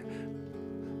it later.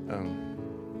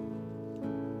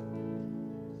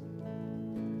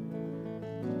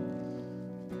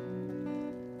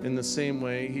 In the same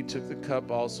way, he took the cup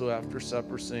also after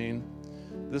supper, saying,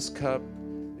 "This cup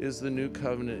is the new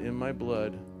covenant in my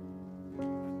blood.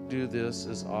 Do this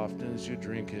as often as you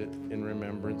drink it in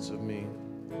remembrance of me."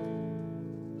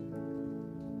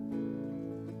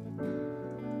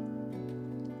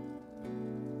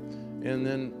 And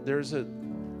then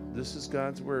this is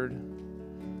God's word.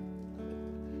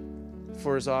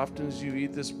 For as often as you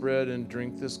eat this bread and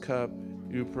drink this cup,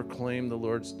 you proclaim the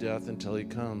Lord's death until he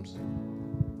comes.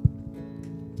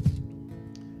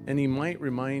 And he might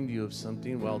remind you of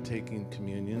something while taking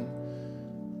communion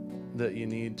that you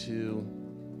need to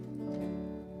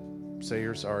say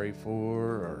you're sorry for,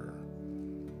 or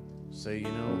say,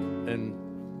 and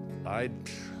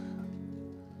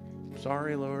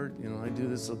sorry, Lord, I do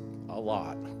this a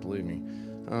lot, believe me.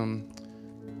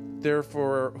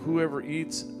 Therefore, whoever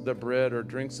eats the bread or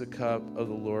drinks the cup of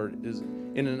the Lord is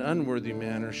in an unworthy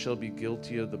manner shall be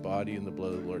guilty of the body and the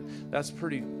blood of the Lord. That's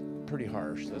pretty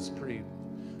harsh.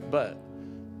 But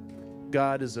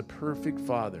God is a perfect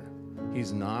Father.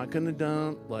 He's not going to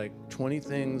dump like 20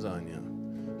 things on you.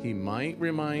 He might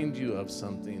remind you of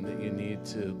something that you need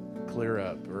to clear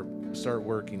up or start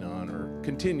working on or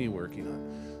continue working on.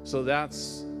 So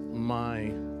that's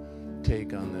my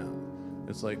take on that.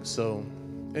 It's like, so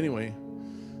anyway,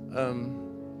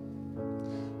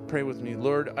 pray with me.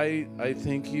 Lord, I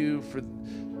thank you for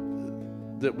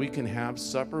that we can have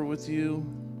supper with you,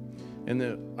 and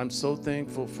that I'm so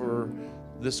thankful for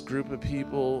this group of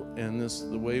people and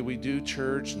the way we do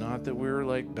church. Not that we're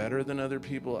like better than other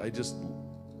people. I just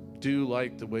do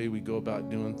like the way we go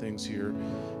about doing things here,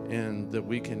 and that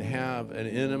we can have an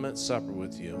intimate supper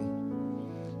with you.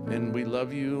 And we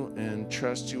love you and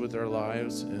trust you with our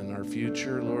lives and our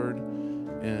future, Lord.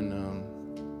 And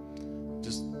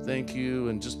just thank you,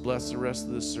 and just bless the rest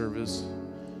of this service.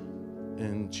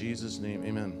 In Jesus' name,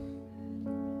 amen.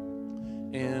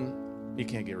 And you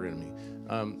can't get rid of me.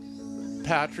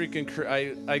 Patrick and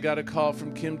I got a call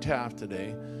from Kim Taft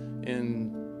today,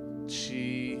 and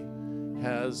she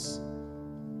has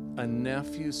a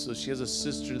nephew. So she has a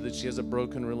sister that she has a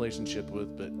broken relationship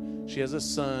with, but she has a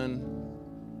son,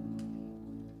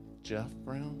 Jeff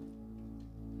Brown.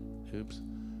 Oops.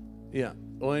 Yeah.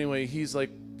 Well, anyway, he's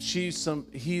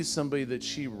somebody that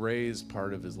she raised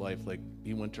part of his life. Like,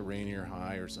 he went to Rainier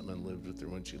High or something and lived with her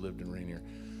when she lived in Rainier.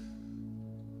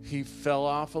 He fell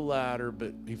off a ladder,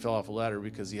 but he fell off a ladder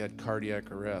because he had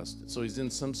cardiac arrest. So he's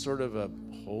in some sort of a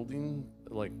holding,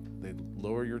 like they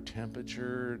lower your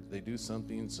temperature, they do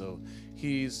something. So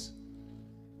he's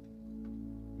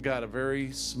got a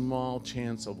very small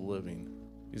chance of living.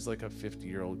 He's like a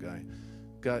 50-year-old guy.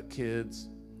 Got kids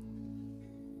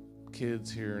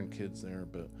here and kids there,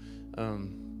 but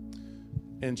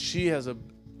and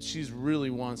she's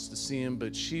really wants to see him,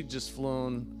 but she'd just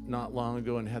flown not long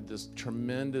ago and had this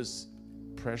tremendous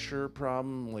pressure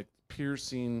problem, like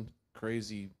piercing,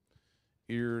 crazy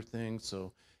ear thing.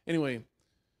 So anyway,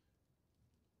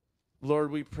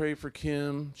 Lord, we pray for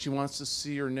Kim. She wants to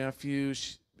see her nephew.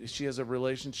 She has a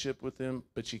relationship with him,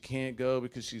 but she can't go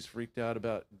because she's freaked out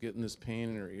about getting this pain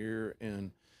in her ear.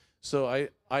 And so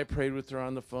I prayed with her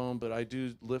on the phone, but I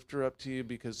do lift her up to you,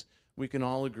 because we can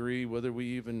all agree, whether we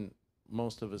even,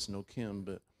 most of us know Kim,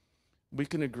 but we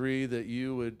can agree that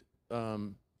you would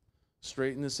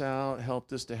straighten this out, help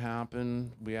this to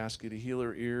happen. We ask you to heal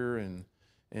her ear,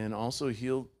 and also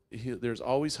heal. There's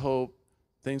always hope.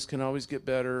 Things can always get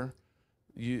better.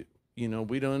 We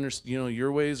don't understand.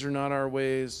 Your ways are not our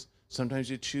ways. Sometimes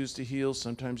you choose to heal,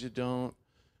 sometimes you don't.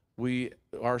 We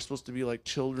are supposed to be like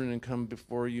children and come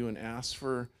before you and ask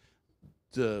for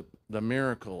the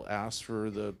miracle, ask for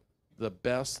the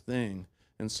best thing.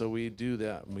 And so we do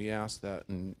that, and we ask that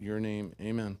in your name.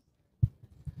 Amen.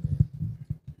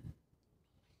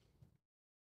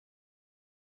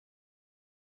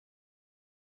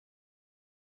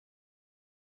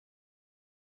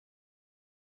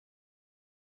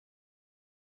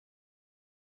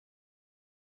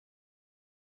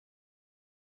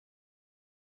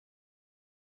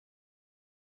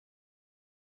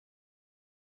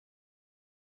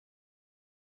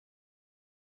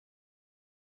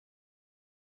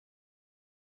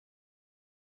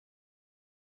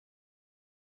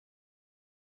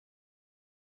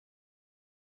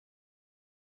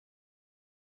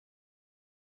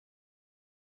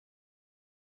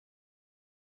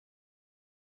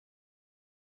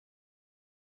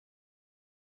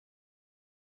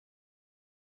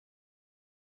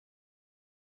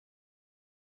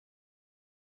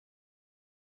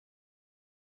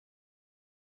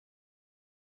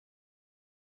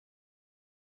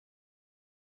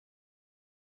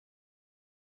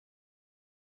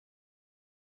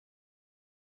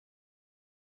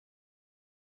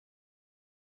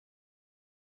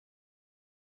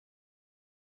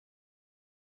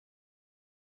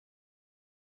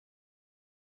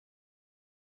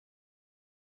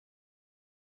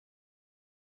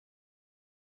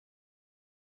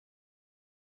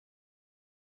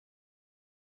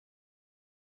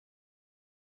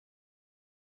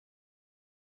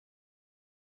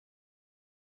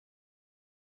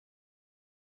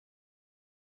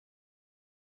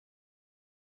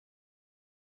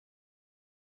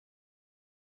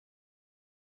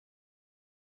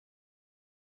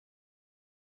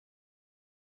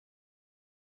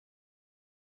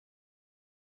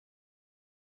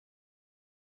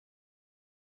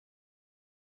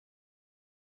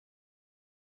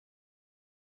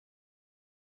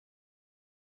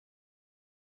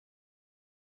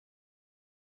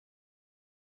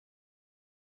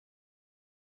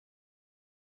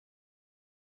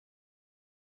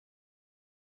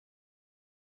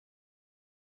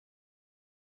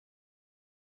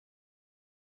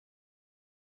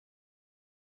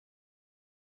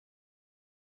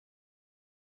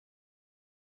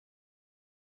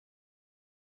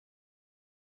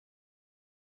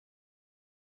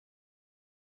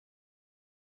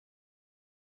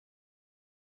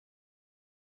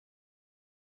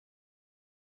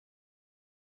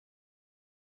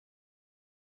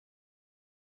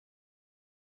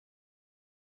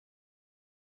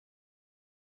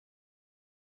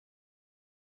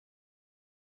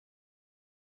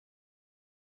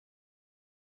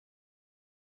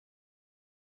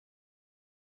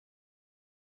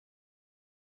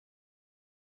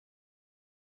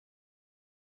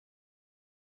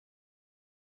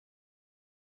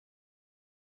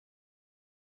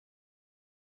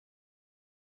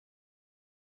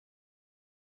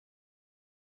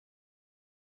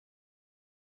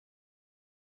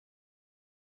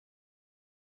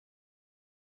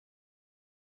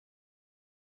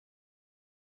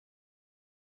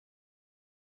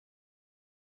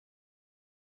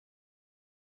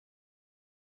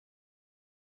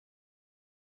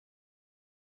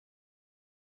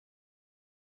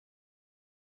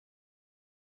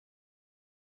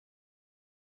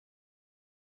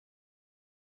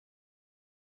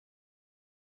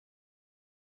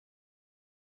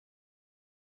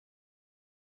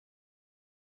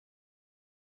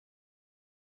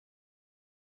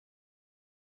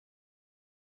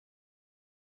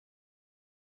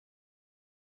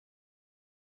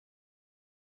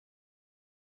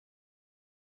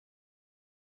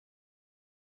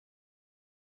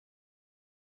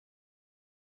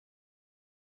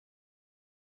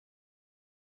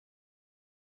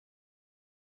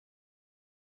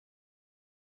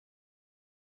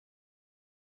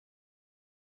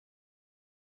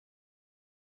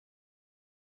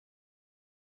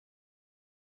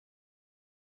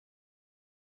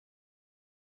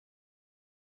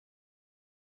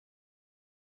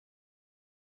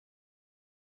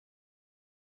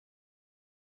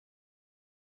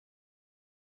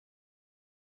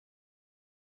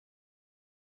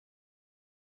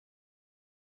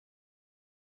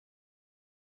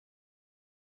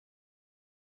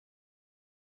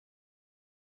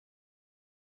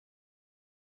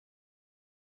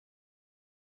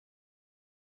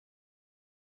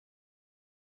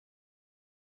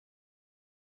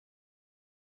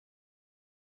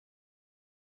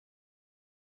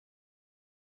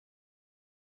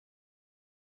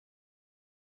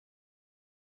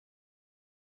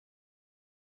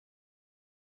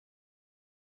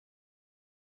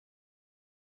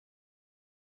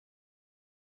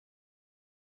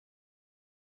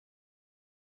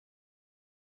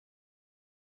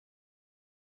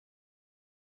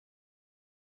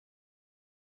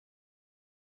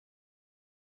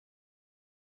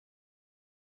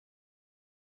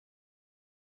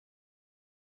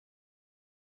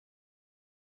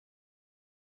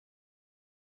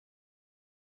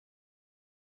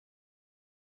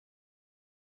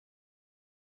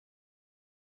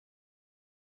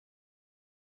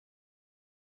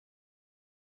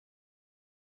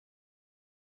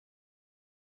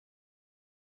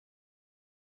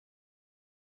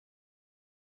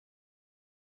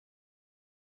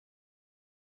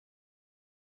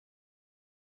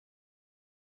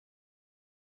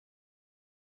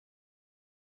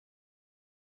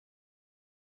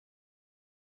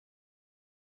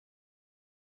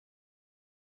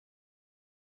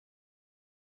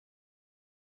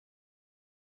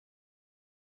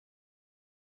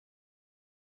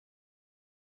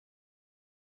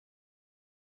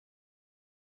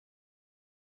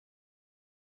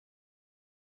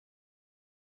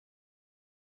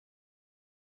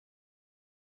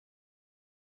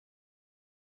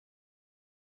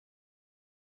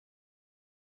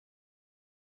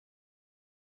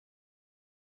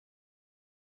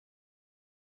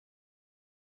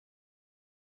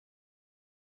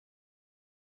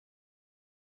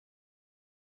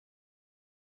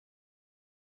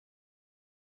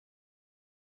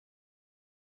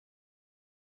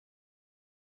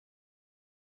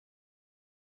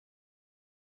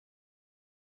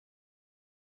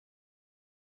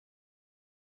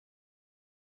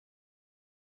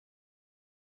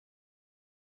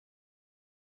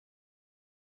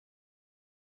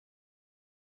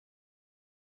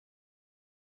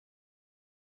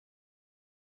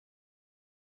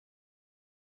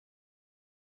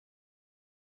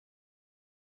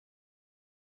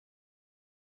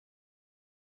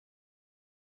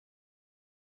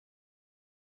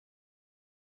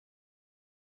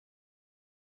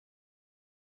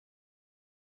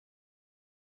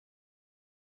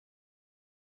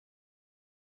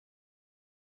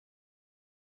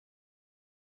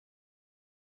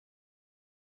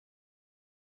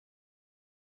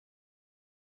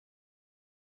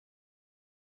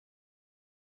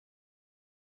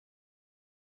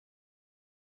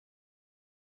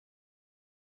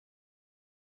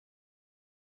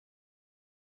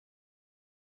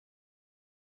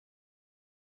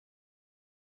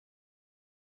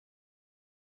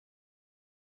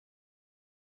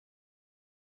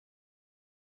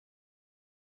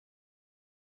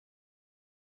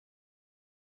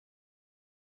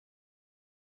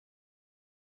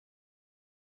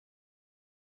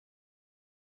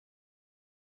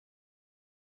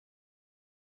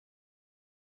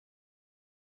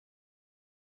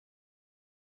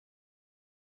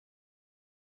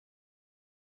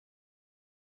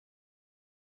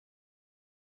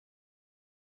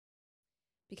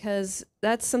 because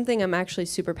that's something I'm actually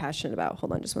super passionate about.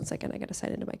 Hold on just one second. I got to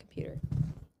sign into my computer.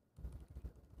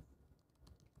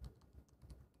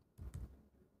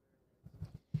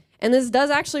 And this does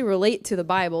actually relate to the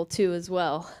Bible too as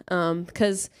well,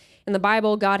 because in the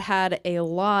Bible, God had a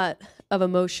lot of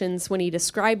emotions when he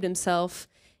described himself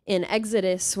in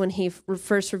Exodus. When he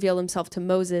first revealed himself to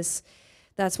Moses,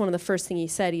 that's one of the first things he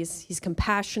said. He's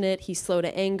compassionate, he's slow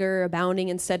to anger, abounding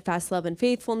in steadfast love and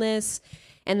faithfulness.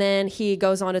 And then he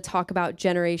goes on to talk about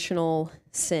generational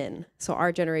sin, so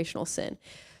our generational sin.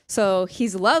 So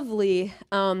he's lovely.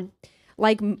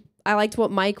 Like I liked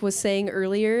what Mike was saying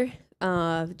earlier.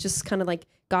 Just kind of like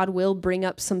God will bring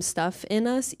up some stuff in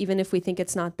us, even if we think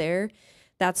it's not there.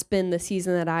 That's been the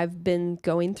season that I've been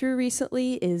going through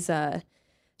recently, is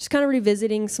just kind of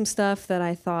revisiting some stuff that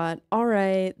I thought, all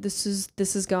right, this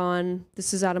is gone,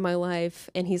 this is out of my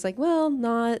life. And he's like, well,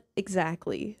 not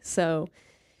exactly. So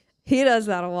he does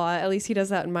that a lot. At least he does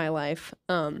that in my life.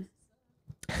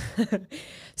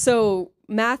 So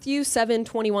Matthew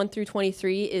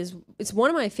 7:21-23 it's one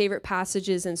of my favorite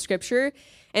passages in scripture.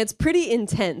 And it's pretty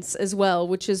intense as well,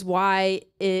 which is why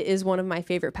it is one of my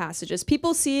favorite passages.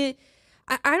 People see it,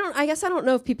 I guess I don't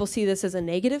know if people see this as a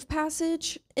negative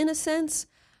passage in a sense.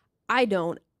 I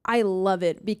don't. I love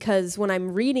it because when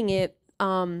I'm reading it,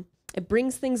 it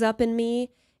brings things up in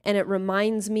me and it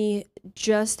reminds me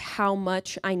just how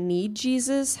much I need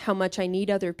Jesus, how much I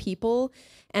need other people,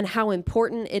 and how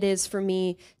important it is for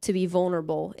me to be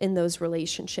vulnerable in those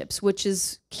relationships, which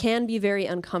can be very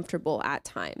uncomfortable at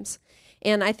times.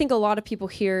 And I think a lot of people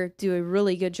here do a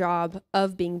really good job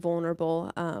of being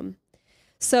vulnerable.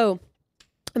 So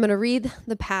I'm going to read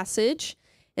the passage.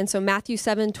 And so Matthew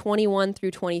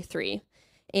 7:21-23.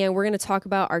 And we're going to talk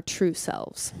about our true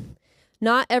selves.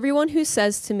 Not everyone who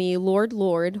says to me, Lord,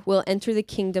 Lord, will enter the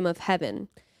kingdom of heaven,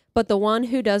 but the one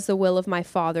who does the will of my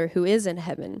Father who is in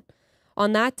heaven.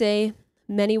 On that day,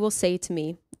 many will say to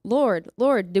me, Lord,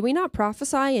 Lord, did we not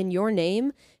prophesy in your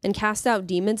name and cast out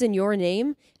demons in your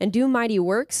name and do mighty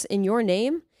works in your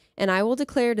name? And I will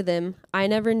declare to them, I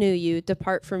never knew you.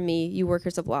 Depart from me, you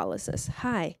workers of lawlessness.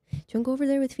 Hi. Do you want to go over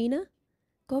there with Fina?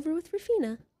 Go over with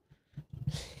Rafina.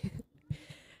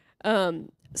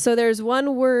 So there's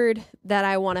one word that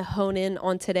I want to hone in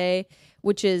on today,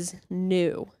 which is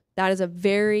new. That is a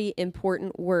very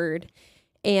important word.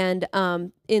 And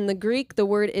in the Greek, the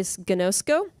word is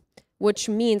gnosko, which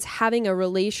means having a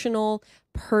relational,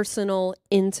 personal,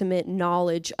 intimate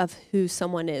knowledge of who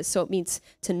someone is. So it means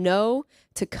to know,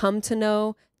 to come to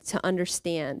know, to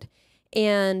understand.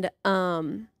 And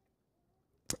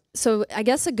so I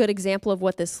guess a good example of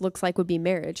what this looks like would be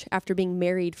marriage. After being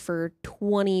married for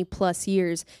 20 plus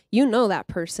years, you know that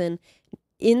person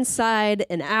inside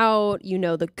and out. You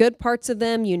know the good parts of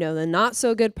them. You know the not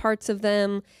so good parts of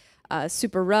them.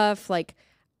 Super rough. Like,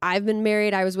 I've been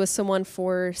married. I was with someone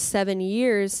for 7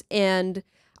 years and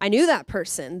I knew that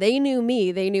person. They knew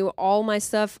me. They knew all my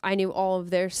stuff. I knew all of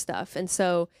their stuff. And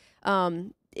so,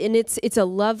 and it's a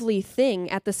lovely thing.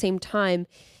 At the same time,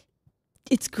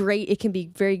 it's great. It can be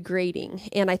very grating.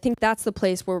 And I think that's the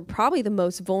place where probably the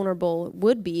most vulnerable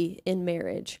would be in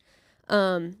marriage.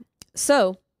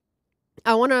 So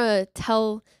I want to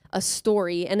tell a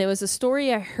story, and it was a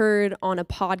story I heard on a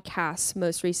podcast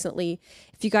most recently.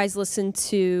 If you guys listen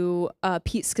to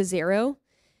Pete Scazzaro,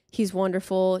 he's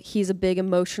wonderful. He's a big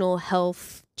emotional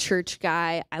health church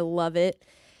guy. I love it.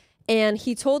 And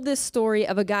he told this story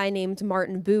of a guy named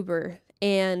Martin Buber.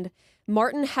 And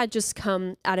Martin had just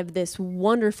come out of this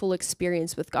wonderful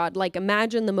experience with God. Like,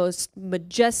 imagine the most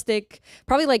majestic,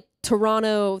 probably like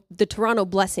the Toronto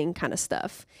blessing kind of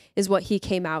stuff is what he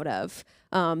came out of.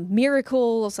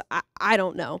 Miracles, I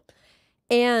don't know.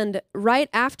 And right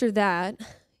after that,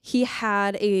 he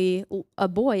had a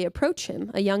boy approach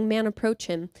him, a young man approach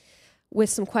him with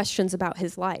some questions about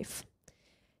his life.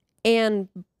 And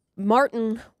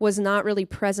Martin was not really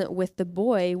present with the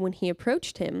boy when he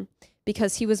approached him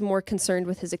because he was more concerned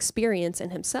with his experience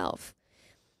and himself.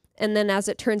 And then as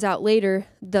it turns out later,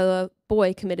 the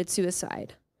boy committed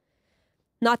suicide.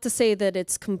 Not to say that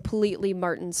it's completely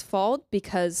Martin's fault,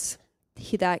 because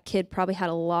that kid probably had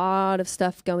a lot of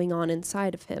stuff going on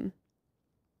inside of him.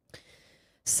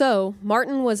 So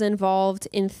Martin was involved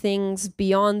in things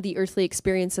beyond the earthly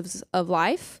experiences of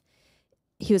life.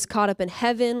 He was caught up in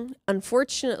heaven.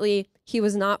 Unfortunately, he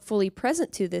was not fully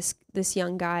present to this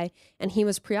young guy, and he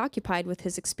was preoccupied with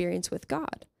his experience with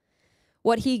God.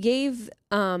 What he gave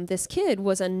this kid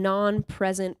was a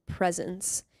non-present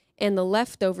presence and the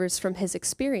leftovers from his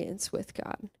experience with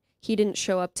God. He didn't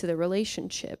show up to the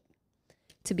relationship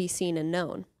to be seen and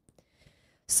known.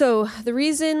 So the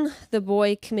reason the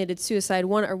boy committed suicide,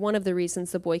 one of the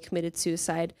reasons the boy committed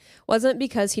suicide, wasn't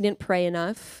because he didn't pray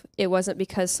enough. It wasn't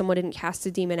because someone didn't cast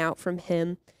a demon out from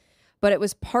him, but it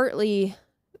was partly,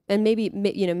 and maybe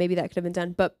that could have been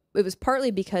done, but it was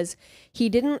partly because he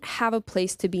didn't have a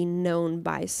place to be known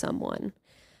by someone.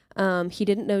 He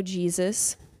didn't know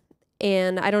Jesus.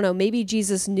 And I don't know, maybe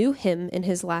Jesus knew him in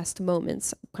his last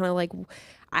moments. Kind of like,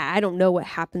 I don't know what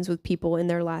happens with people in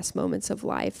their last moments of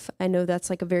life. I know that's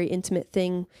like a very intimate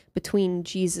thing between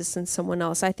Jesus and someone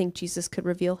else. I think Jesus could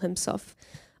reveal himself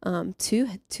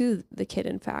to the kid,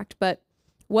 in fact. But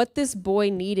what this boy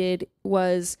needed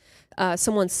was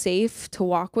someone safe to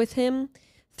walk with him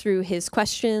through his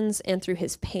questions and through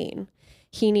his pain.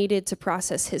 He needed to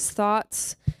process his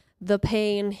thoughts, the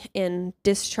pain, and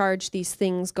discharge these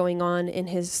things going on in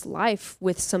his life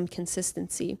with some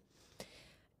consistency.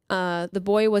 The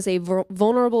boy was a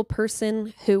vulnerable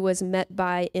person who was met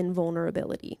by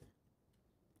invulnerability.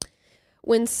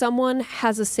 When someone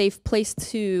has a safe place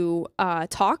to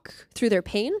talk through their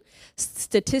pain,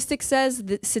 statistics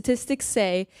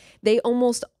say they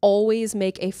almost always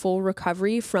make a full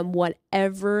recovery from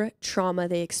whatever trauma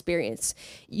they experience.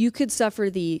 You could suffer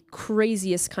the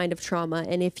craziest kind of trauma,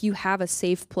 and if you have a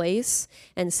safe place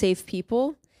and safe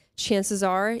people, chances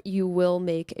are you will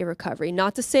make a recovery.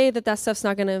 Not to say that stuff's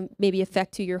not going to maybe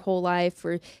affect you your whole life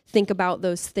or think about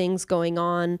those things going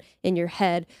on in your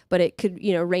head, but it could,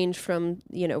 range from,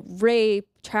 rape,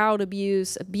 child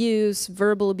abuse,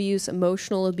 verbal abuse,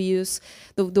 emotional abuse.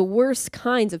 The worst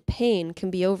kinds of pain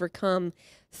can be overcome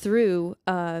through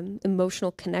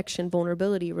emotional connection,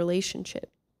 vulnerability, relationship.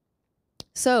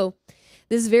 So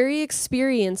this very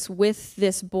experience with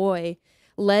this boy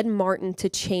led Martin to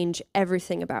change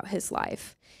everything about his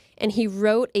life. And he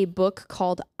wrote a book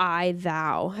called I,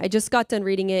 Thou. I just got done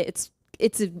reading it.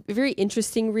 It's a very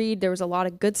interesting read. There was a lot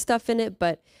of good stuff in it,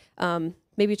 but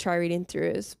maybe try reading through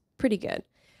it. It's pretty good.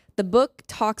 The book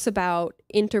talks about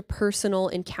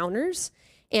interpersonal encounters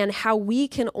and how we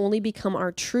can only become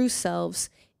our true selves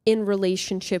in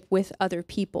relationship with other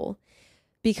people.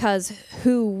 Because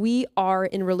who we are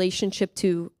in relationship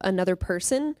to another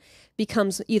person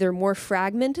becomes either more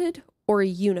fragmented or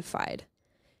unified.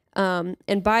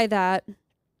 And by that,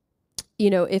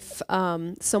 if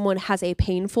someone has a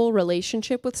painful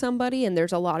relationship with somebody and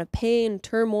there's a lot of pain,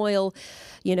 turmoil,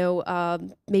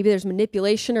 maybe there's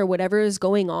manipulation or whatever is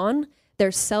going on,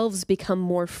 their selves become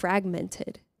more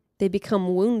fragmented. They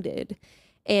become wounded.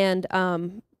 And I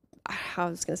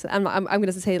was going to say, I'm going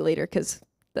to say it later because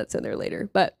that's in there later.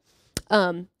 But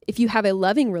if you have a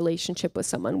loving relationship with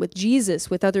someone, with Jesus,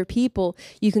 with other people,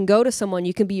 you can go to someone,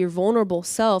 you can be your vulnerable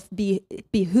self, be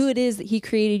who it is that he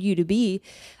created you to be,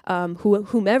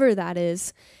 whomever that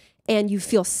is, and you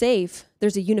feel safe.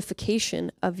 There's a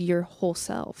unification of your whole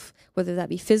self, whether that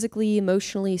be physically,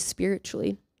 emotionally,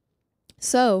 spiritually.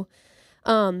 So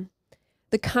the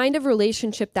kind of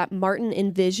relationship that Martin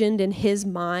envisioned in his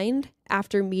mind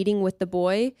after meeting with the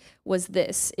boy was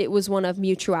this. It was one of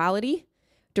mutuality,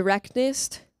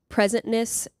 directness,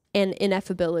 presentness, and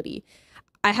ineffability.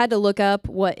 I had to look up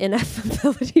what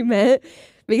ineffability meant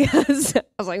because I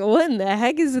was like, what in the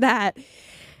heck is that?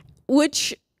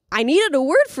 Which I needed a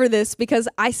word for this because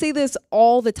I say this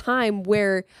all the time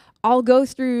where I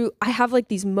have like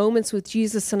these moments with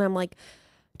Jesus and I'm like,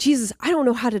 Jesus, I don't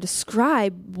know how to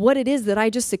describe what it is that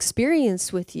I just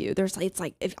experienced with you. It's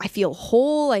like I feel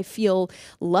whole, I feel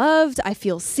loved, I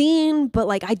feel seen, but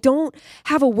like I don't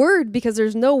have a word because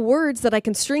there's no words that I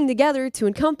can string together to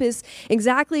encompass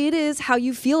exactly it is how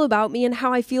you feel about me and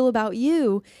how I feel about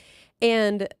you.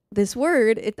 And this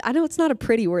word, I know it's not a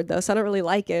pretty word though, so I don't really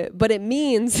like it, but it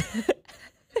means,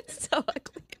 it's so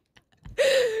ugly.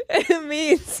 It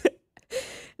means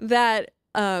that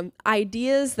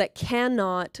ideas that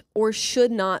cannot or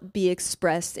should not be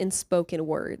expressed in spoken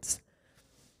words,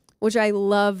 which I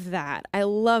love that. I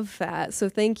love that. So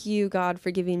thank you, God,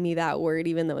 for giving me that word,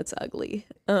 even though it's ugly.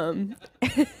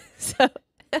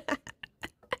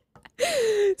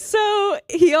 So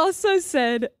he also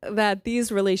said that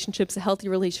these relationships, healthy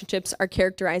relationships, are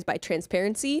characterized by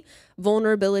transparency,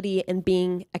 vulnerability, and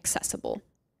being accessible.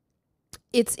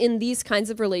 It's in these kinds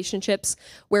of relationships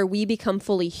where we become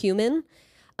fully human,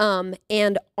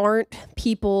 and we're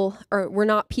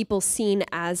not people seen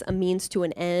as a means to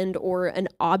an end or an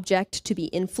object to be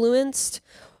influenced.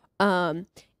 In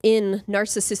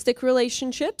narcissistic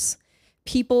relationships,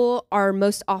 people are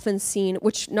most often seen,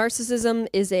 which narcissism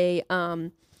is in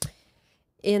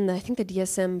I think the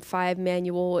DSM-5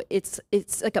 manual, it's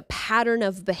like a pattern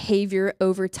of behavior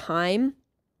over time.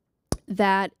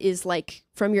 that is like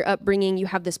from your upbringing, you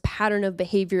have this pattern of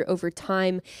behavior over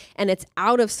time, and it's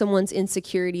out of someone's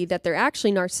insecurity that they're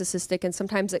actually narcissistic, and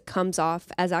sometimes it comes off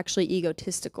as actually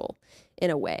egotistical in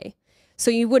a way. So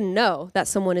you wouldn't know that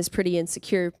someone is pretty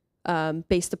insecure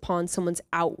based upon someone's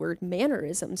outward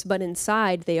mannerisms, but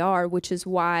inside they are, which is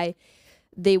why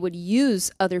they would use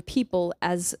other people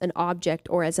as an object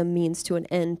or as a means to an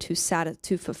end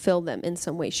to fulfill them in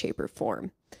some way, shape, or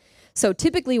form. So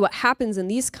typically what happens in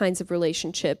these kinds of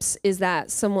relationships is that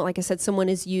someone, like I said, someone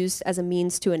is used as a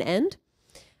means to an end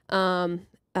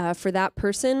for that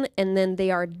person, and then they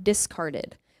are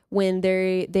discarded when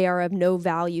they are of no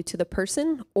value to the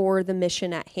person or the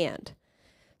mission at hand.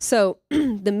 So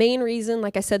the main reason,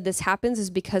 like I said, this happens is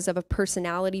because of a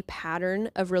personality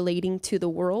pattern of relating to the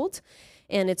world,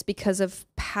 and it's because of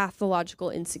pathological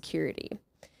insecurity.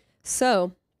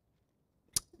 So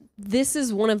this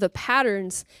is one of the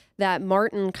patterns that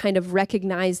Martin kind of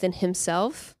recognized in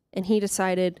himself, and he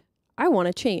decided, I want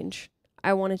to change.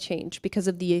 I want to change because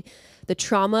of the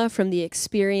trauma from the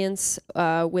experience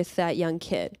with that young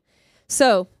kid.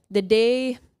 So the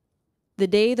day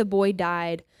the boy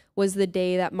died was the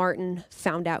day that Martin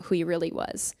found out who he really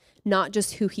was, not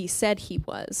just who he said he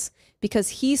was, because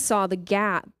he saw the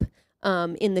gap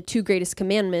in the two greatest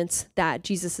commandments that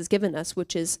Jesus has given us,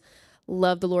 which is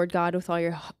love the Lord God with all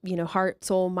your heart,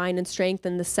 soul, mind, and strength.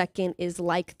 And the second is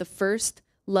like the first,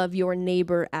 love your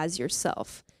neighbor as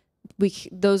yourself.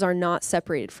 Those are not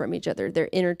separated from each other. They're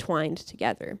intertwined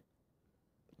together.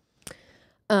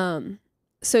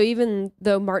 So even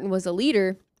though Martin was a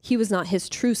leader, he was not his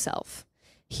true self.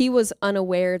 He was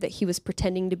unaware that he was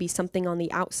pretending to be something on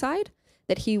the outside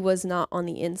that he was not on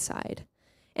the inside.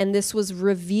 And this was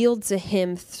revealed to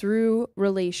him through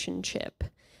relationship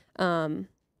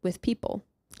with people.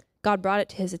 God brought it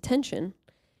to his attention,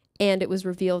 and it was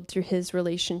revealed through his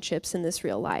relationships in this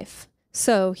real life.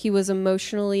 So he was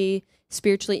emotionally,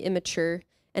 spiritually immature,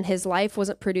 and his life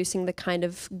wasn't producing the kind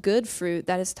of good fruit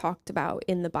that is talked about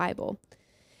in the Bible.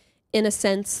 In a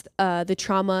sense, the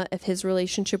trauma of his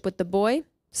relationship with the boy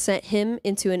sent him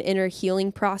into an inner healing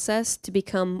process to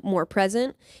become more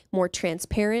present, more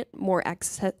transparent, more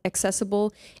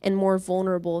accessible, and more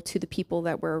vulnerable to the people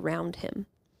that were around him.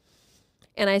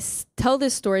 And I tell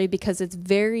this story because it's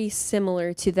very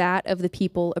similar to that of the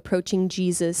people approaching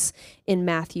Jesus in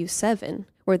Matthew 7,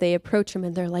 where they approach him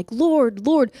and they're like, Lord,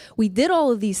 Lord, we did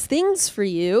all of these things for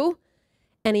you.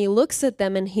 And he looks at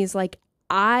them and he's like,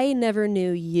 I never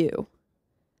knew you.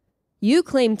 You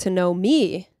claim to know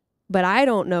me, but I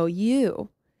don't know you.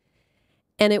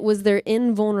 And it was their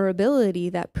invulnerability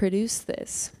that produced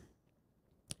this.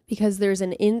 Because there's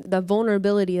the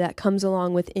vulnerability that comes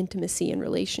along with intimacy and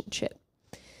relationship.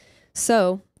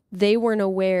 So they weren't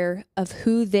aware of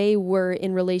who they were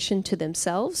in relation to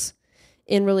themselves,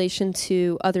 in relation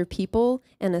to other people,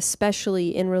 and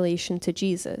especially in relation to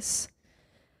Jesus.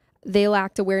 They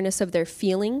lacked awareness of their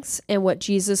feelings and what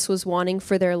Jesus was wanting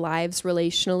for their lives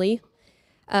relationally.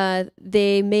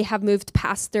 They may have moved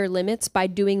past their limits by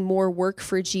doing more work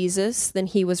for Jesus than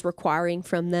he was requiring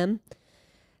from them.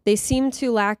 They seem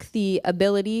to lack the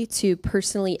ability to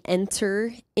personally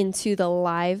enter into the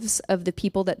lives of the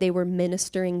people that they were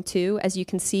ministering to. As you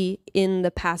can see in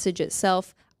the passage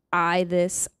itself, I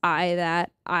this, I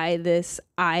that, I this,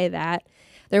 I that.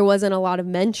 There wasn't a lot of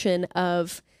mention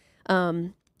of,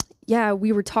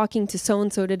 we were talking to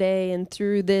so-and-so today, and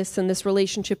through this and this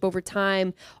relationship over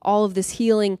time, all of this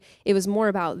healing, it was more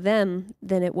about them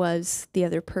than it was the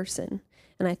other person.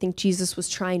 And I think Jesus was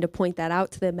trying to point that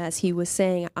out to them as he was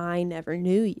saying, I never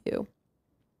knew you.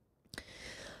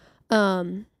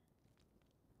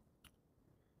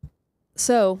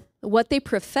 So what they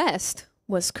professed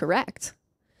was correct.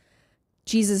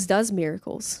 Jesus does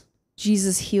miracles.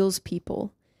 Jesus heals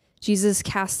people. Jesus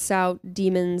casts out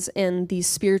demons and these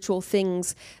spiritual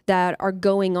things that are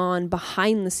going on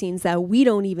behind the scenes that we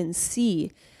don't even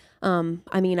see.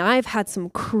 I've had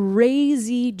some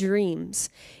crazy dreams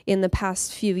in the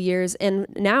past few years, and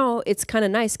now it's kind of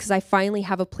nice because I finally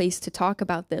have a place to talk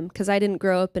about them, because I didn't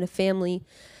grow up in a family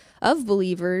of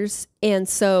believers, and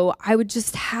so I would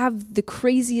just have the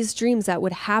craziest dreams that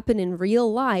would happen in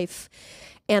real life,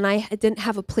 and I didn't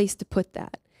have a place to put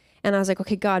that. And I was like,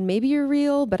 okay, God, maybe you're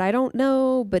real, but I don't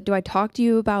know, but do I talk to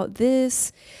you about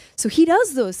this? So he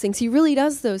does those things. He really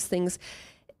does those things.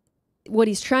 What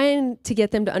he's trying to get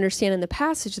them to understand in the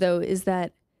passage, though, is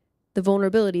that the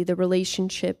vulnerability, the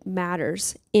relationship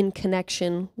matters in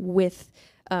connection with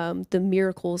the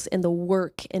miracles and the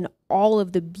work and all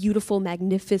of the beautiful,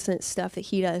 magnificent stuff that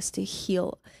he does to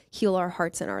heal our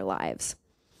hearts and our lives.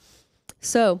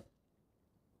 So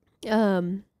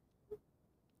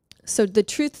So the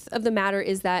truth of the matter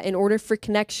is that in order for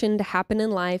connection to happen in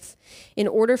life, in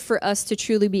order for us to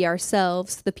truly be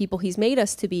ourselves, the people he's made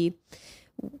us to be,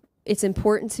 it's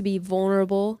important to be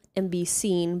vulnerable and be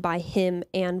seen by him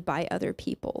and by other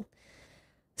people.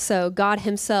 So God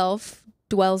himself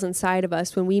dwells inside of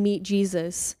us. When we meet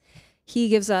Jesus, he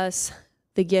gives us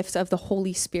the gift of the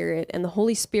Holy Spirit, and the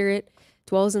Holy Spirit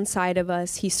dwells inside of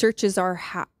us. He searches our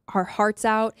hearts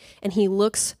out, and he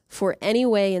looks for any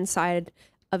way inside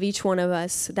of each one of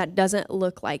us that doesn't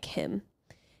look like him.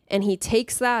 And he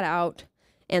takes that out,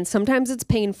 and sometimes it's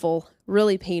painful,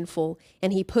 really painful,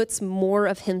 and he puts more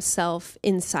of himself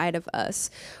inside of us,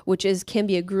 which can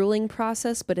be a grueling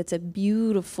process, but it's a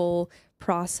beautiful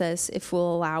process if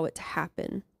we'll allow it to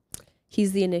happen.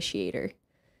 He's the initiator.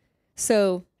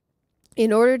 So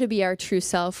in order to be our true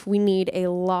self, we need a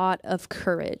lot of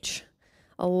courage.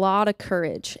 A lot of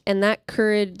courage. And that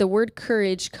courage, the word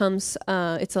courage comes,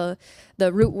 the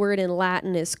root word in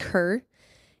Latin is cur,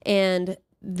 and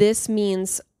this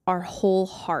means our whole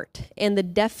heart. And the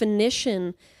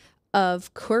definition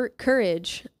of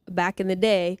courage back in the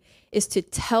day is to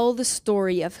tell the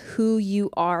story of who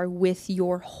you are with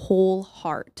your whole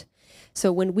heart.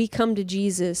 So when we come to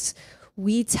Jesus,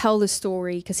 we tell the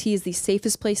story because he is the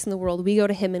safest place in the world. We go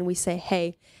to him and we say,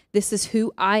 hey, this is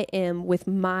who I am with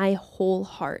my whole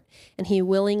heart. And he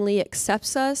willingly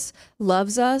accepts us,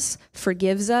 loves us,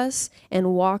 forgives us,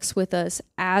 and walks with us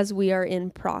as we are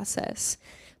in process.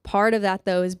 Part of that,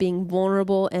 though, is being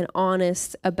vulnerable and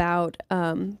honest about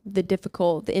the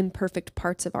difficult, the imperfect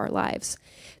parts of our lives.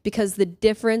 Because the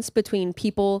difference between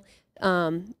people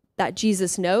that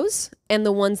Jesus knows and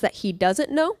the ones that he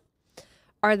doesn't know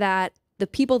are that the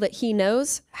people that he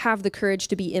knows have the courage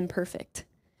to be imperfect,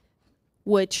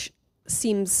 which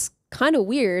seems kind of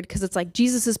weird because it's like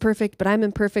Jesus is perfect, but I'm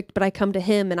imperfect, but I come to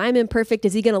him and I'm imperfect.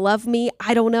 Is he going to love me?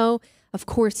 I don't know. Of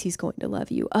course he's going to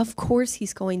love you. Of course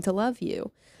he's going to love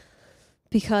you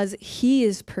because he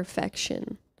is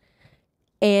perfection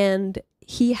and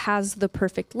he has the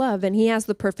perfect love, and he has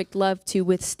the perfect love to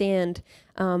withstand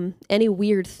any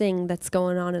weird thing that's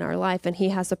going on in our life, and he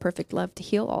has the perfect love to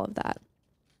heal all of that.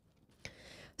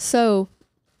 So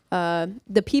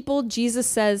the people Jesus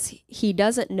says he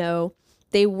doesn't know,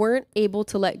 they weren't able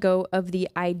to let go of the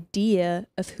idea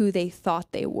of who they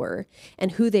thought they were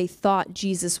and who they thought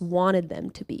Jesus wanted them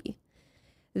to be.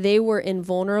 They were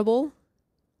invulnerable,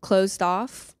 closed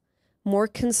off, more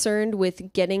concerned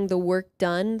with getting the work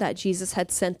done that Jesus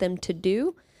had sent them to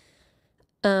do.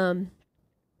 And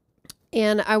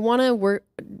I want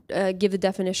to give the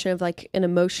definition of like an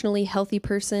emotionally healthy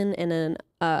person and an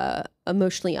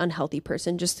emotionally unhealthy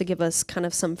person, just to give us kind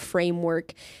of some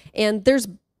framework. And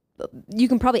you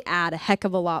can probably add a heck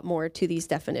of a lot more to these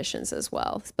definitions as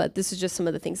well, but this is just some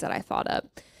of the things that I thought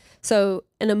up. So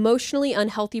an emotionally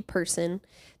unhealthy person,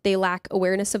 they lack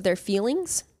awareness of their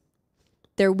feelings,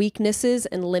 their weaknesses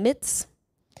and limits.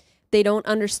 They don't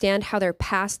understand how their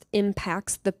past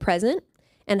impacts the present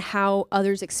and how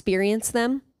others experience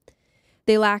them.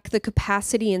 They lack the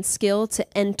capacity and skill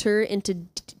to enter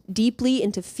deeply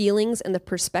into feelings and the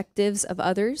perspectives of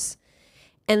others.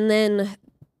 And then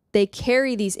they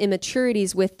carry these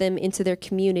immaturities with them into their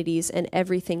communities and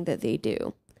everything that they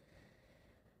do.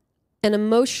 An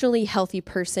emotionally healthy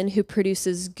person who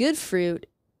produces good fruit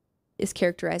is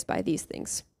characterized by these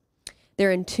things.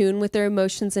 They're in tune with their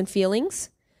emotions and feelings.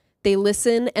 They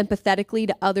listen empathetically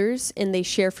to others and they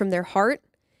share from their heart.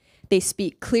 They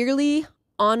speak clearly,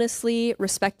 honestly,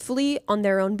 respectfully on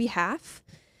their own behalf.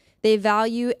 They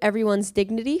value everyone's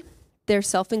dignity, their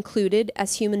self included,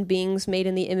 as human beings made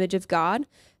in the image of God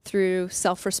through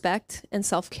self-respect and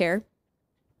self-care.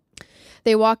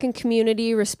 They walk in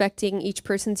community, respecting each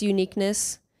person's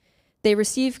uniqueness. They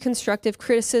receive constructive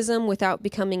criticism without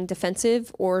becoming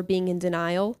defensive or being in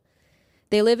denial.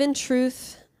 They live in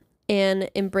truth and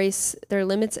embrace their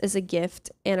limits as a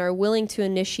gift and are willing to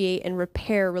initiate and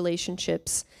repair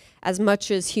relationships as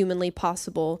much as humanly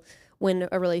possible when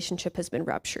a relationship has been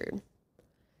ruptured.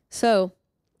 So,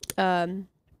 I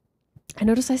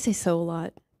notice I say so a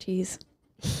lot. Jeez.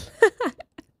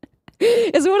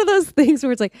 It's one of those things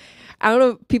where it's like, I don't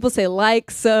know, people say like,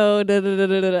 so, da, da, da,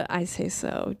 da, da. I say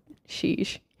so.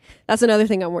 Sheesh. That's another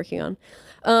thing I'm working on.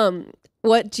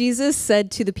 What Jesus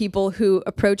said to the people who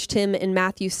approached him in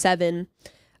Matthew 7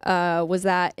 was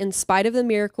that in spite of the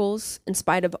miracles, in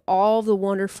spite of all the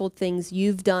wonderful things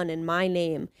you've done in my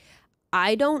name,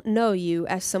 I don't know you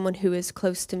as someone who is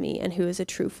close to me and who is a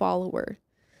true follower.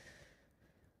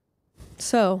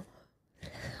 So,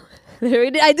 I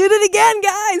did it again,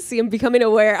 guys. See, I'm becoming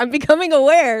aware.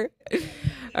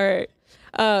 All right.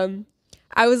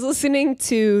 I was listening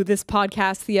to this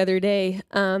podcast the other day.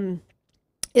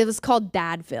 It was called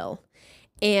Dadville.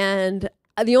 And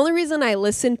the only reason I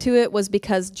listened to it was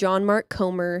because John Mark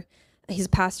Comer, he's a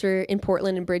pastor in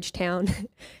Portland and Bridgetown,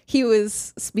 he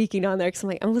was speaking on there because I'm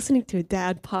like, I'm listening to a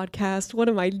dad podcast. What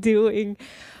am I doing?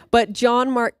 But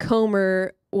John Mark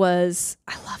Comer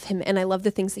I love him and I love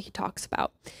the things that he talks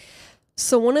about.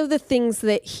 So one of the things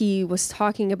that he was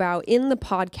talking about in the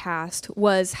podcast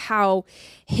was how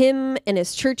him and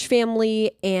his church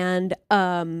family and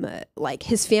like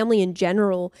his family in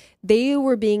general, they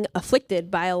were being afflicted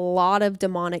by a lot of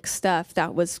demonic stuff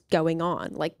that was going on.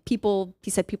 Like he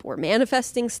said people were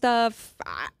manifesting stuff.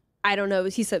 I don't know.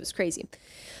 He said it was crazy.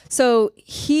 So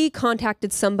he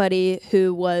contacted somebody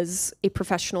who was a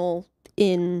professional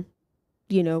in,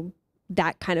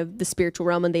 that kind of the spiritual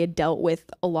realm, and they had dealt with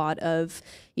a lot of,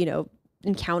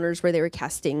 encounters where they were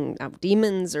casting out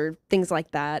demons or things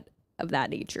like that of that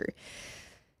nature.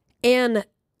 And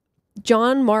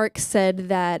John Mark said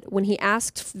that when he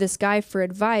asked this guy for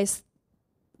advice,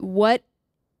 what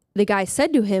the guy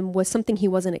said to him was something he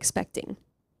wasn't expecting.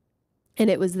 And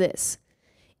it was this: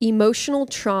 emotional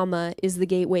trauma is the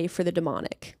gateway for the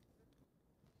demonic.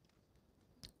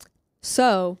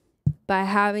 So by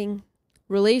having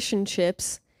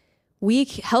relationships,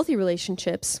 healthy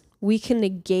relationships, we can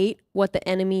negate what the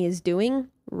enemy is doing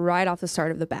right off the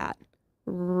start of the bat,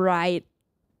 right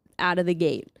out of the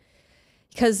gate.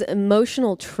 Because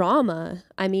emotional trauma,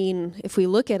 if we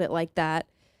look at it like that,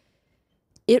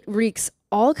 it wreaks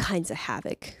all kinds of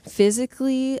havoc,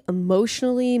 physically,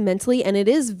 emotionally, mentally, and it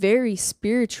is very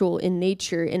spiritual in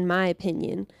nature, in my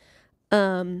opinion.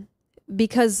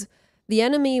 Because the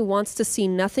enemy wants to see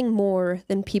nothing more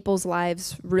than people's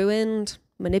lives ruined,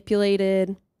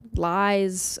 manipulated,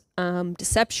 lies,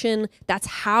 deception. That's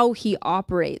how he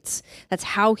operates. They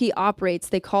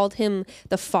called him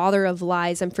the father of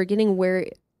lies. I'm forgetting where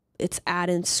it's at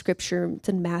in scripture. It's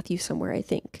in Matthew somewhere, I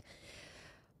think.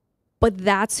 But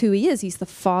that's who he is. He's the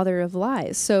father of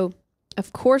lies. So,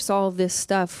 of course, all of this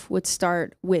stuff would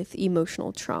start with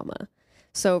emotional trauma.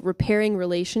 So repairing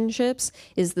relationships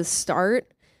is the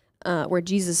start, where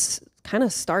Jesus kind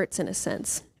of starts in a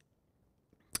sense.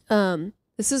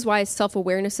 This is why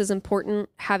self-awareness is important,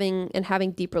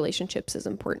 having deep relationships is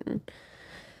important.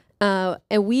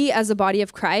 And we as a body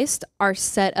of Christ are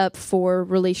set up for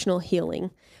relational healing.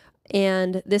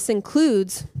 And this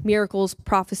includes miracles,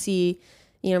 prophecy,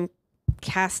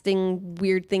 casting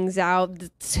weird things out.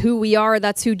 That's who we are.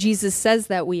 That's who Jesus says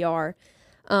that we are.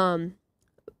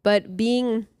 But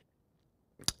being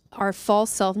our false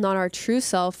self, not our true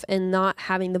self, and not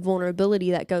having the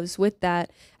vulnerability that goes with that,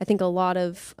 I think a lot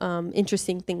of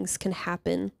interesting things can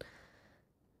happen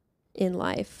in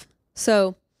life.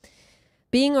 So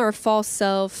being our false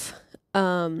self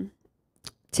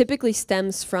typically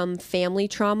stems from family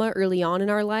trauma early on in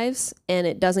our lives, and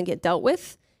it doesn't get dealt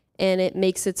with, and it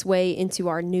makes its way into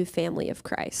our new family of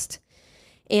Christ.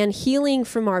 And healing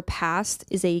from our past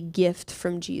is a gift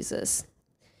from Jesus.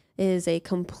 It is a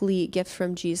complete gift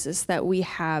from Jesus that we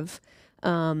have.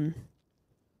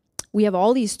 We have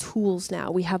all these tools now.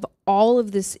 We have all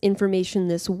of this information,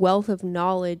 this wealth of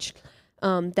knowledge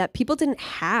that people didn't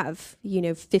have,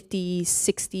 50,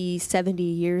 60, 70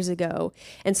 years ago.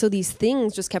 And so these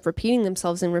things just kept repeating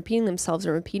themselves and repeating themselves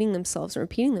and repeating themselves and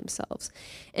repeating themselves.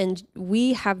 And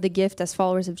we have the gift as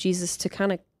followers of Jesus to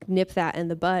kind of nip that in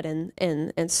the bud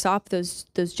and stop those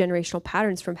generational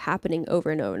patterns from happening over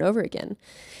and over and over again.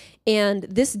 And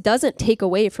this doesn't take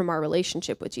away from our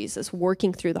relationship with Jesus,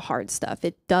 working through the hard stuff.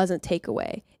 It doesn't take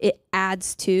away. It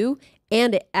adds to,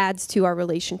 and it adds to our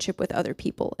relationship with other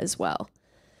people as well.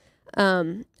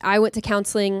 I went to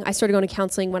counseling. I started going to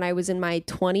counseling when I was in my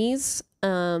 20s.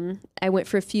 I went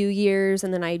for a few years,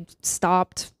 and then I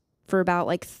stopped for about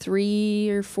like 3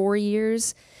 or 4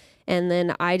 years. And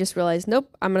then I just realized,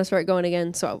 nope, I'm going to start going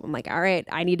again. So I'm like, all right,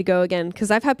 I need to go again.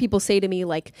 Because I've had people say to me,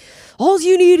 like, all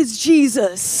you need is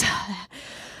Jesus.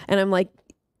 And I'm like,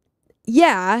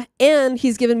 yeah. And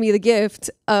he's given me the gift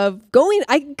of going.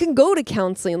 I can go to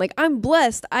counseling. Like, I'm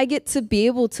blessed. I get to be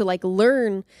able to like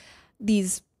learn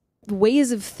these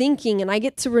ways of thinking, and I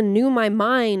get to renew my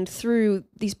mind through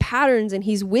these patterns, and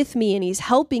he's with me, and he's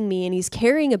helping me, and he's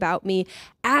caring about me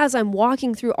as I'm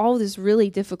walking through all this really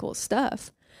difficult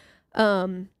stuff.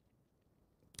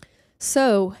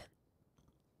 So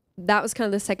that was kind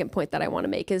of the second point that I want to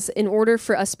make, is in order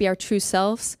for us to be our true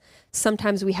selves,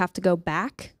 sometimes we have to go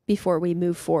back before we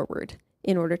move forward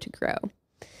in order to grow.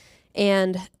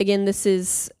 And again, this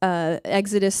is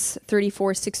Exodus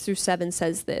 34, 6-7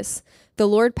 says this: the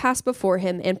Lord passed before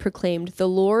him and proclaimed, the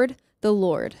Lord,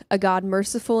 a God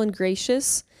merciful and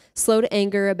gracious, slow to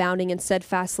anger, abounding in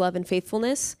steadfast love and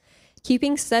faithfulness,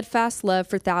 keeping steadfast love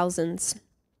for thousands,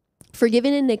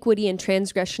 forgiving iniquity and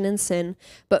transgression and sin,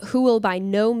 but who will by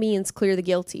no means clear the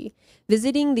guilty,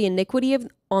 visiting the iniquity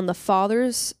on the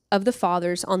fathers on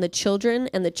the children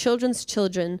and the children's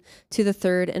children to the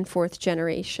third and fourth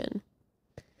generation.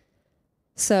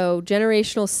 So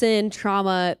generational sin,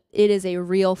 trauma, it is a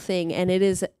real thing, and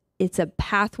it's a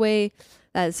pathway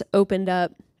that is opened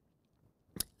up.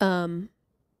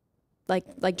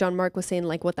 Like John Mark was saying,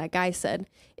 like what that guy said,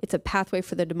 it's a pathway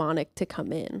for the demonic to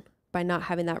come in by not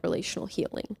having that relational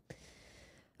healing.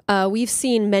 We've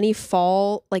seen many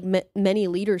fall, like many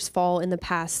leaders fall in the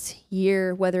past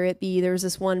year, whether it be, there was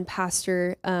this one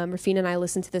pastor, Rafina and I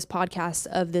listened to this podcast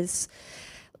of this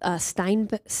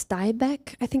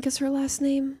Steinbeck, I think is her last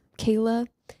name, Kayla.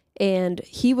 And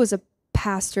he was a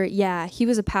pastor. Yeah, he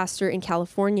was a pastor in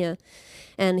California,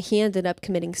 and he ended up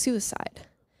committing suicide.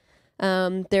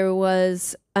 There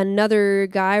was another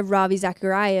guy, Ravi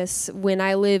Zacharias. When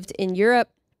I lived in Europe,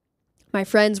 my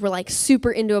friends were like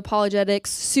super into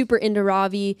apologetics, super into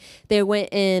Ravi. They went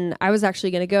in, I was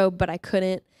actually going to go, but I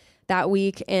couldn't that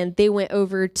week. And they went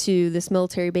over to this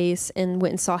military base and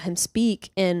went and saw him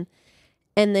speak. And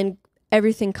then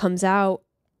everything comes out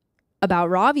about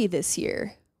Ravi this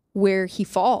year, where he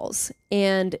falls.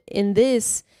 And in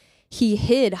this, he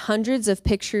hid hundreds of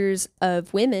pictures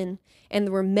of women, and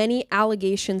there were many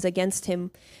allegations against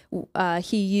him.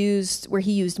 He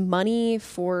used money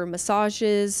for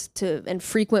massages and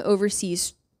frequent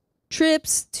overseas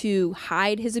trips to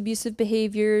hide his abusive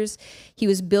behaviors. He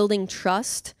was building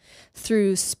trust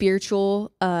through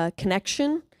spiritual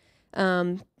connection.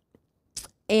 And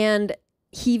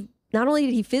he not only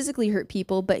did he physically hurt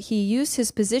people, but he used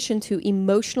his position to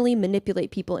emotionally manipulate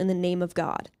people in the name of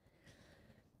God.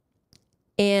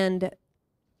 And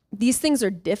these things are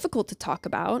difficult to talk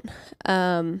about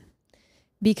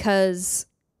because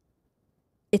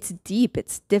it's deep,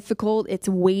 it's difficult, it's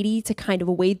weighty to kind of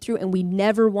wade through, and we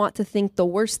never want to think the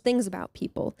worst things about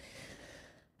people.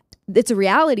 It's a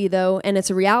reality, though, and it's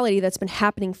a reality that's been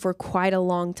happening for quite a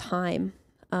long time,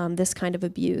 this kind of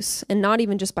abuse, and not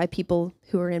even just by people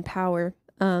who are in power.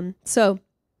 So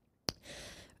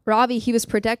Ravi, he was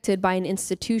protected by an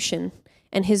institution,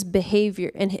 and his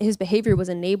behavior was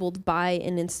enabled by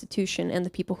an institution and the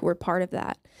people who were part of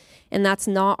that. And that's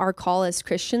not our call as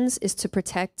Christians, is to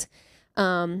protect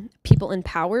people in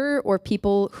power or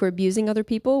people who are abusing other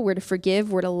people. We're to forgive,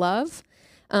 we're to love.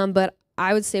 But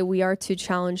I would say we are to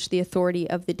challenge the authority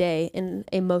of the day in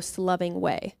a most loving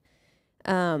way.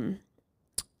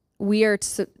 We are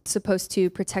supposed to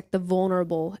protect the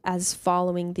vulnerable as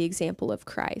following the example of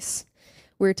Christ.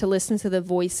 We're to listen to the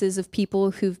voices of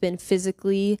people who've been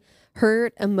physically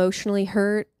hurt, emotionally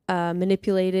hurt,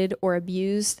 manipulated, or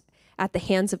abused at the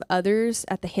hands of others,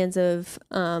 at the hands of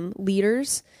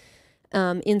leaders,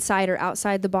 inside or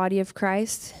outside the body of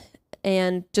Christ.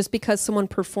 And just because someone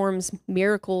performs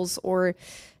miracles or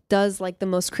does like the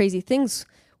most crazy things,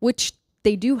 which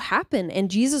they do happen,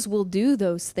 and Jesus will do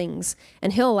those things,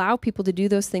 and he'll allow people to do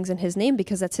those things in his name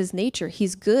because that's his nature.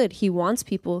 He's good. He wants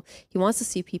to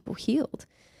see people healed.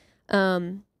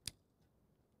 But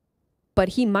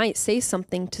he might say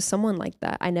something to someone like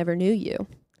that, I never knew you.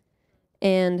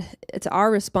 And it's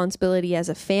our responsibility as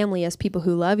a family, as people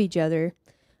who love each other,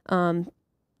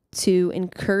 to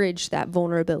encourage that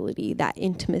vulnerability, that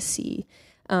intimacy,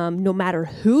 no matter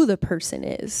who the person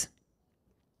is.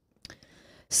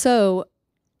 So,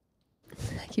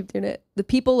 I keep doing it. The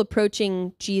people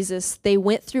approaching Jesus, they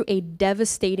went through a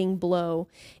devastating blow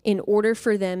in order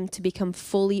for them to become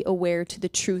fully aware to the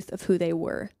truth of who they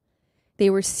were. They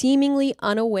were seemingly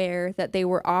unaware that they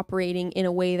were operating in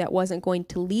a way that wasn't going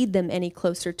to lead them any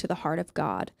closer to the heart of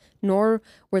God, nor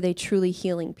were they truly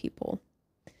healing people.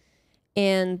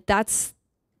 And that's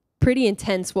pretty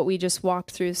intense what we just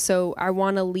walked through. So I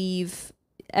want to leave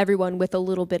everyone with a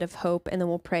little bit of hope, and then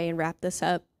we'll pray and wrap this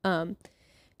up.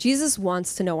 Jesus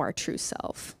wants to know our true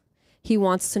self. He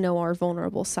wants to know our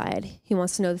vulnerable side. He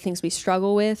wants to know the things we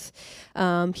struggle with.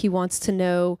 He wants to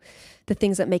know the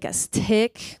things that make us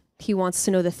tick. He wants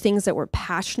to know the things that we're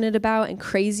passionate about and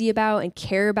crazy about and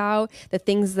care about, the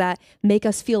things that make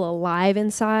us feel alive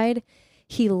inside.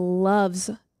 He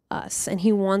loves us, and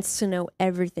he wants to know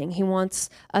everything. He wants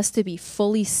us to be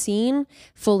fully seen,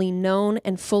 fully known,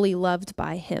 and fully loved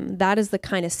by him. That is the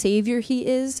kind of Savior he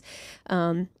is.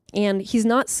 And he's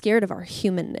not scared of our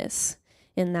humanness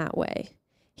in that way.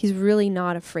 He's really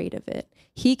not afraid of it.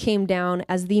 He came down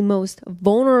as the most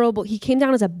vulnerable. He came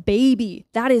down as a baby.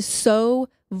 That is so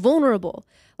vulnerable.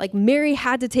 Like Mary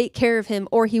had to take care of him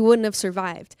or he wouldn't have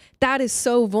survived. That is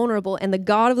so vulnerable. And the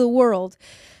God of the world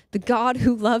the God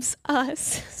who loves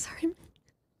us. Sorry.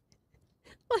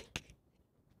 Like,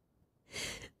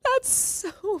 that's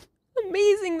so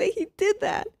amazing that he did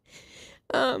that.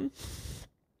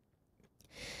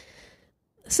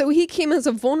 So he came as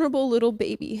a vulnerable little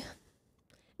baby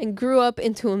and grew up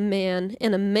into a man,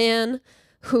 and a man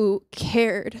who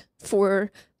cared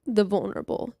for the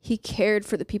vulnerable. He cared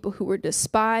for the people who were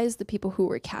despised, the people who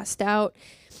were cast out.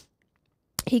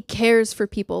 He cares for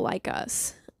people like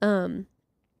us.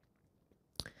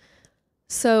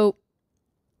 So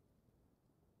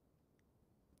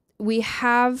we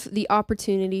have the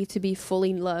opportunity to be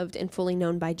fully loved and fully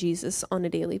known by Jesus on a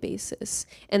daily basis.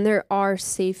 And there are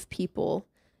safe people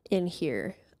in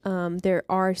here. There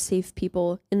are safe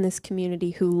people in this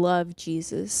community who love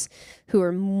Jesus, who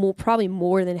are probably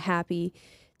more than happy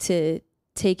to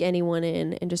take anyone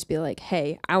in and just be like,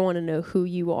 hey, I want to know who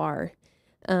you are.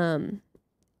 And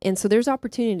so there's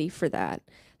opportunity for that.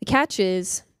 The catch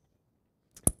is,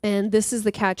 and this is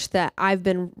the catch that I've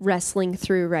been wrestling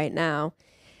through right now,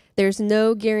 there's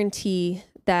no guarantee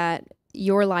that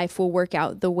your life will work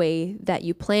out the way that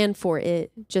you plan for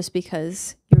it just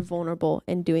because you're vulnerable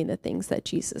and doing the things that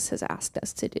Jesus has asked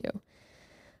us to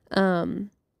do.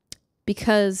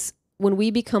 Because when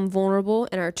we become vulnerable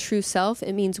in our true self,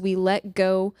 it means we let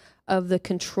go of the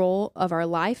control of our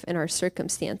life and our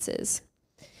circumstances.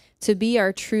 To be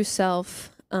our true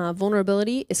self,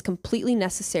 vulnerability is completely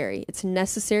necessary. It's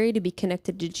necessary to be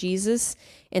connected to Jesus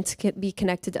and to be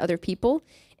connected to other people.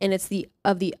 And it's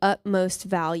of the utmost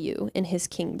value in his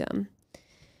kingdom.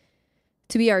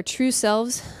 To be our true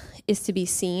selves is to be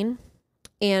seen,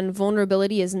 and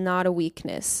vulnerability is not a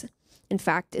weakness. In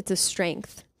fact, it's a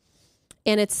strength.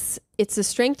 And it's a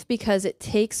strength because it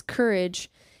takes courage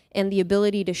and the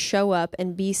ability to show up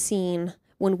and be seen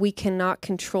when we cannot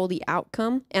control the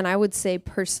outcome. And I would say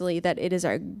personally that it is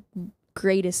our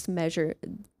greatest measure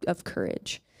of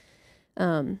courage,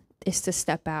 is to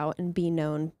step out and be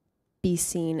known, be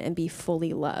seen, and be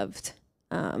fully loved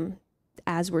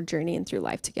as we're journeying through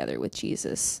life together with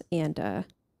Jesus and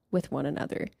with one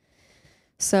another.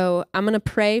 So I'm going to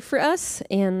pray for us,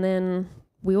 and then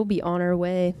we'll be on our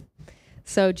way.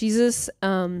 So Jesus,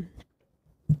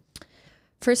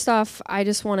 first off, I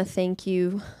just want to thank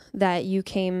you that you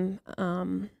came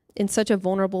in such a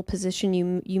vulnerable position.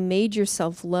 You made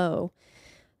yourself low.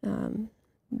 You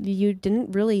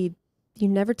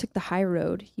never took the high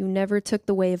road. You never took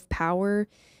the way of power.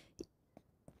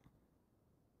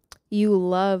 You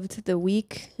loved the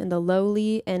weak and the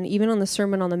lowly. And even on the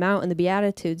Sermon on the Mount and the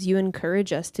Beatitudes, you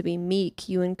encourage us to be meek.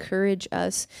 You encourage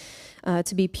us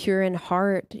to be pure in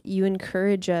heart. You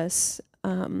encourage us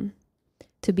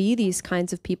to be these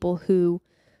kinds of people who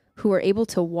are able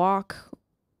to walk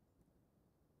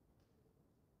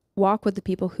with the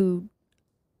people who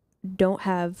don't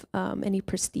have any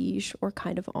prestige or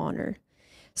kind of honor.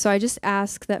 So I just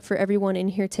ask that for everyone in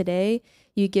here today,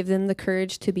 you give them the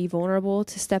courage to be vulnerable,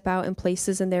 to step out in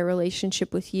places in their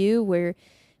relationship with you where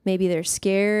maybe they're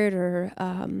scared or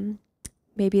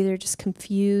maybe they're just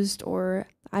confused, or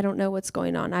I don't know what's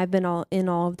going on. I've been in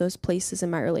all of those places in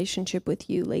my relationship with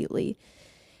you lately.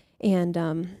 And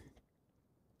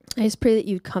I just pray that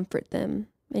you'd comfort them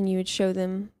and you would show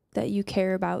them that you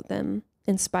care about them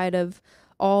in spite of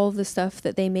all the stuff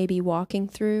that they may be walking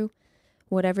through,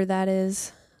 whatever that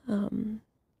is.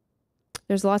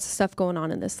 There's lots of stuff going on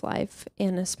in this life,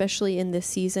 and especially in this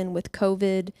season with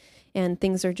COVID and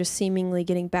things are just seemingly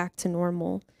getting back to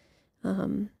normal.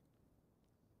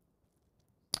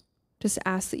 Just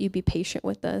ask that you be patient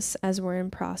with us as we're in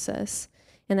process,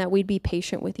 and that we'd be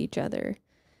patient with each other.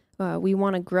 We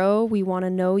want to grow. We want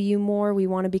to know you more. We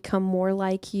want to become more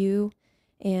like you.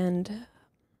 And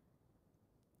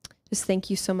just thank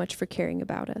you so much for caring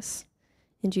about us.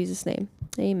 In Jesus' name,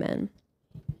 amen.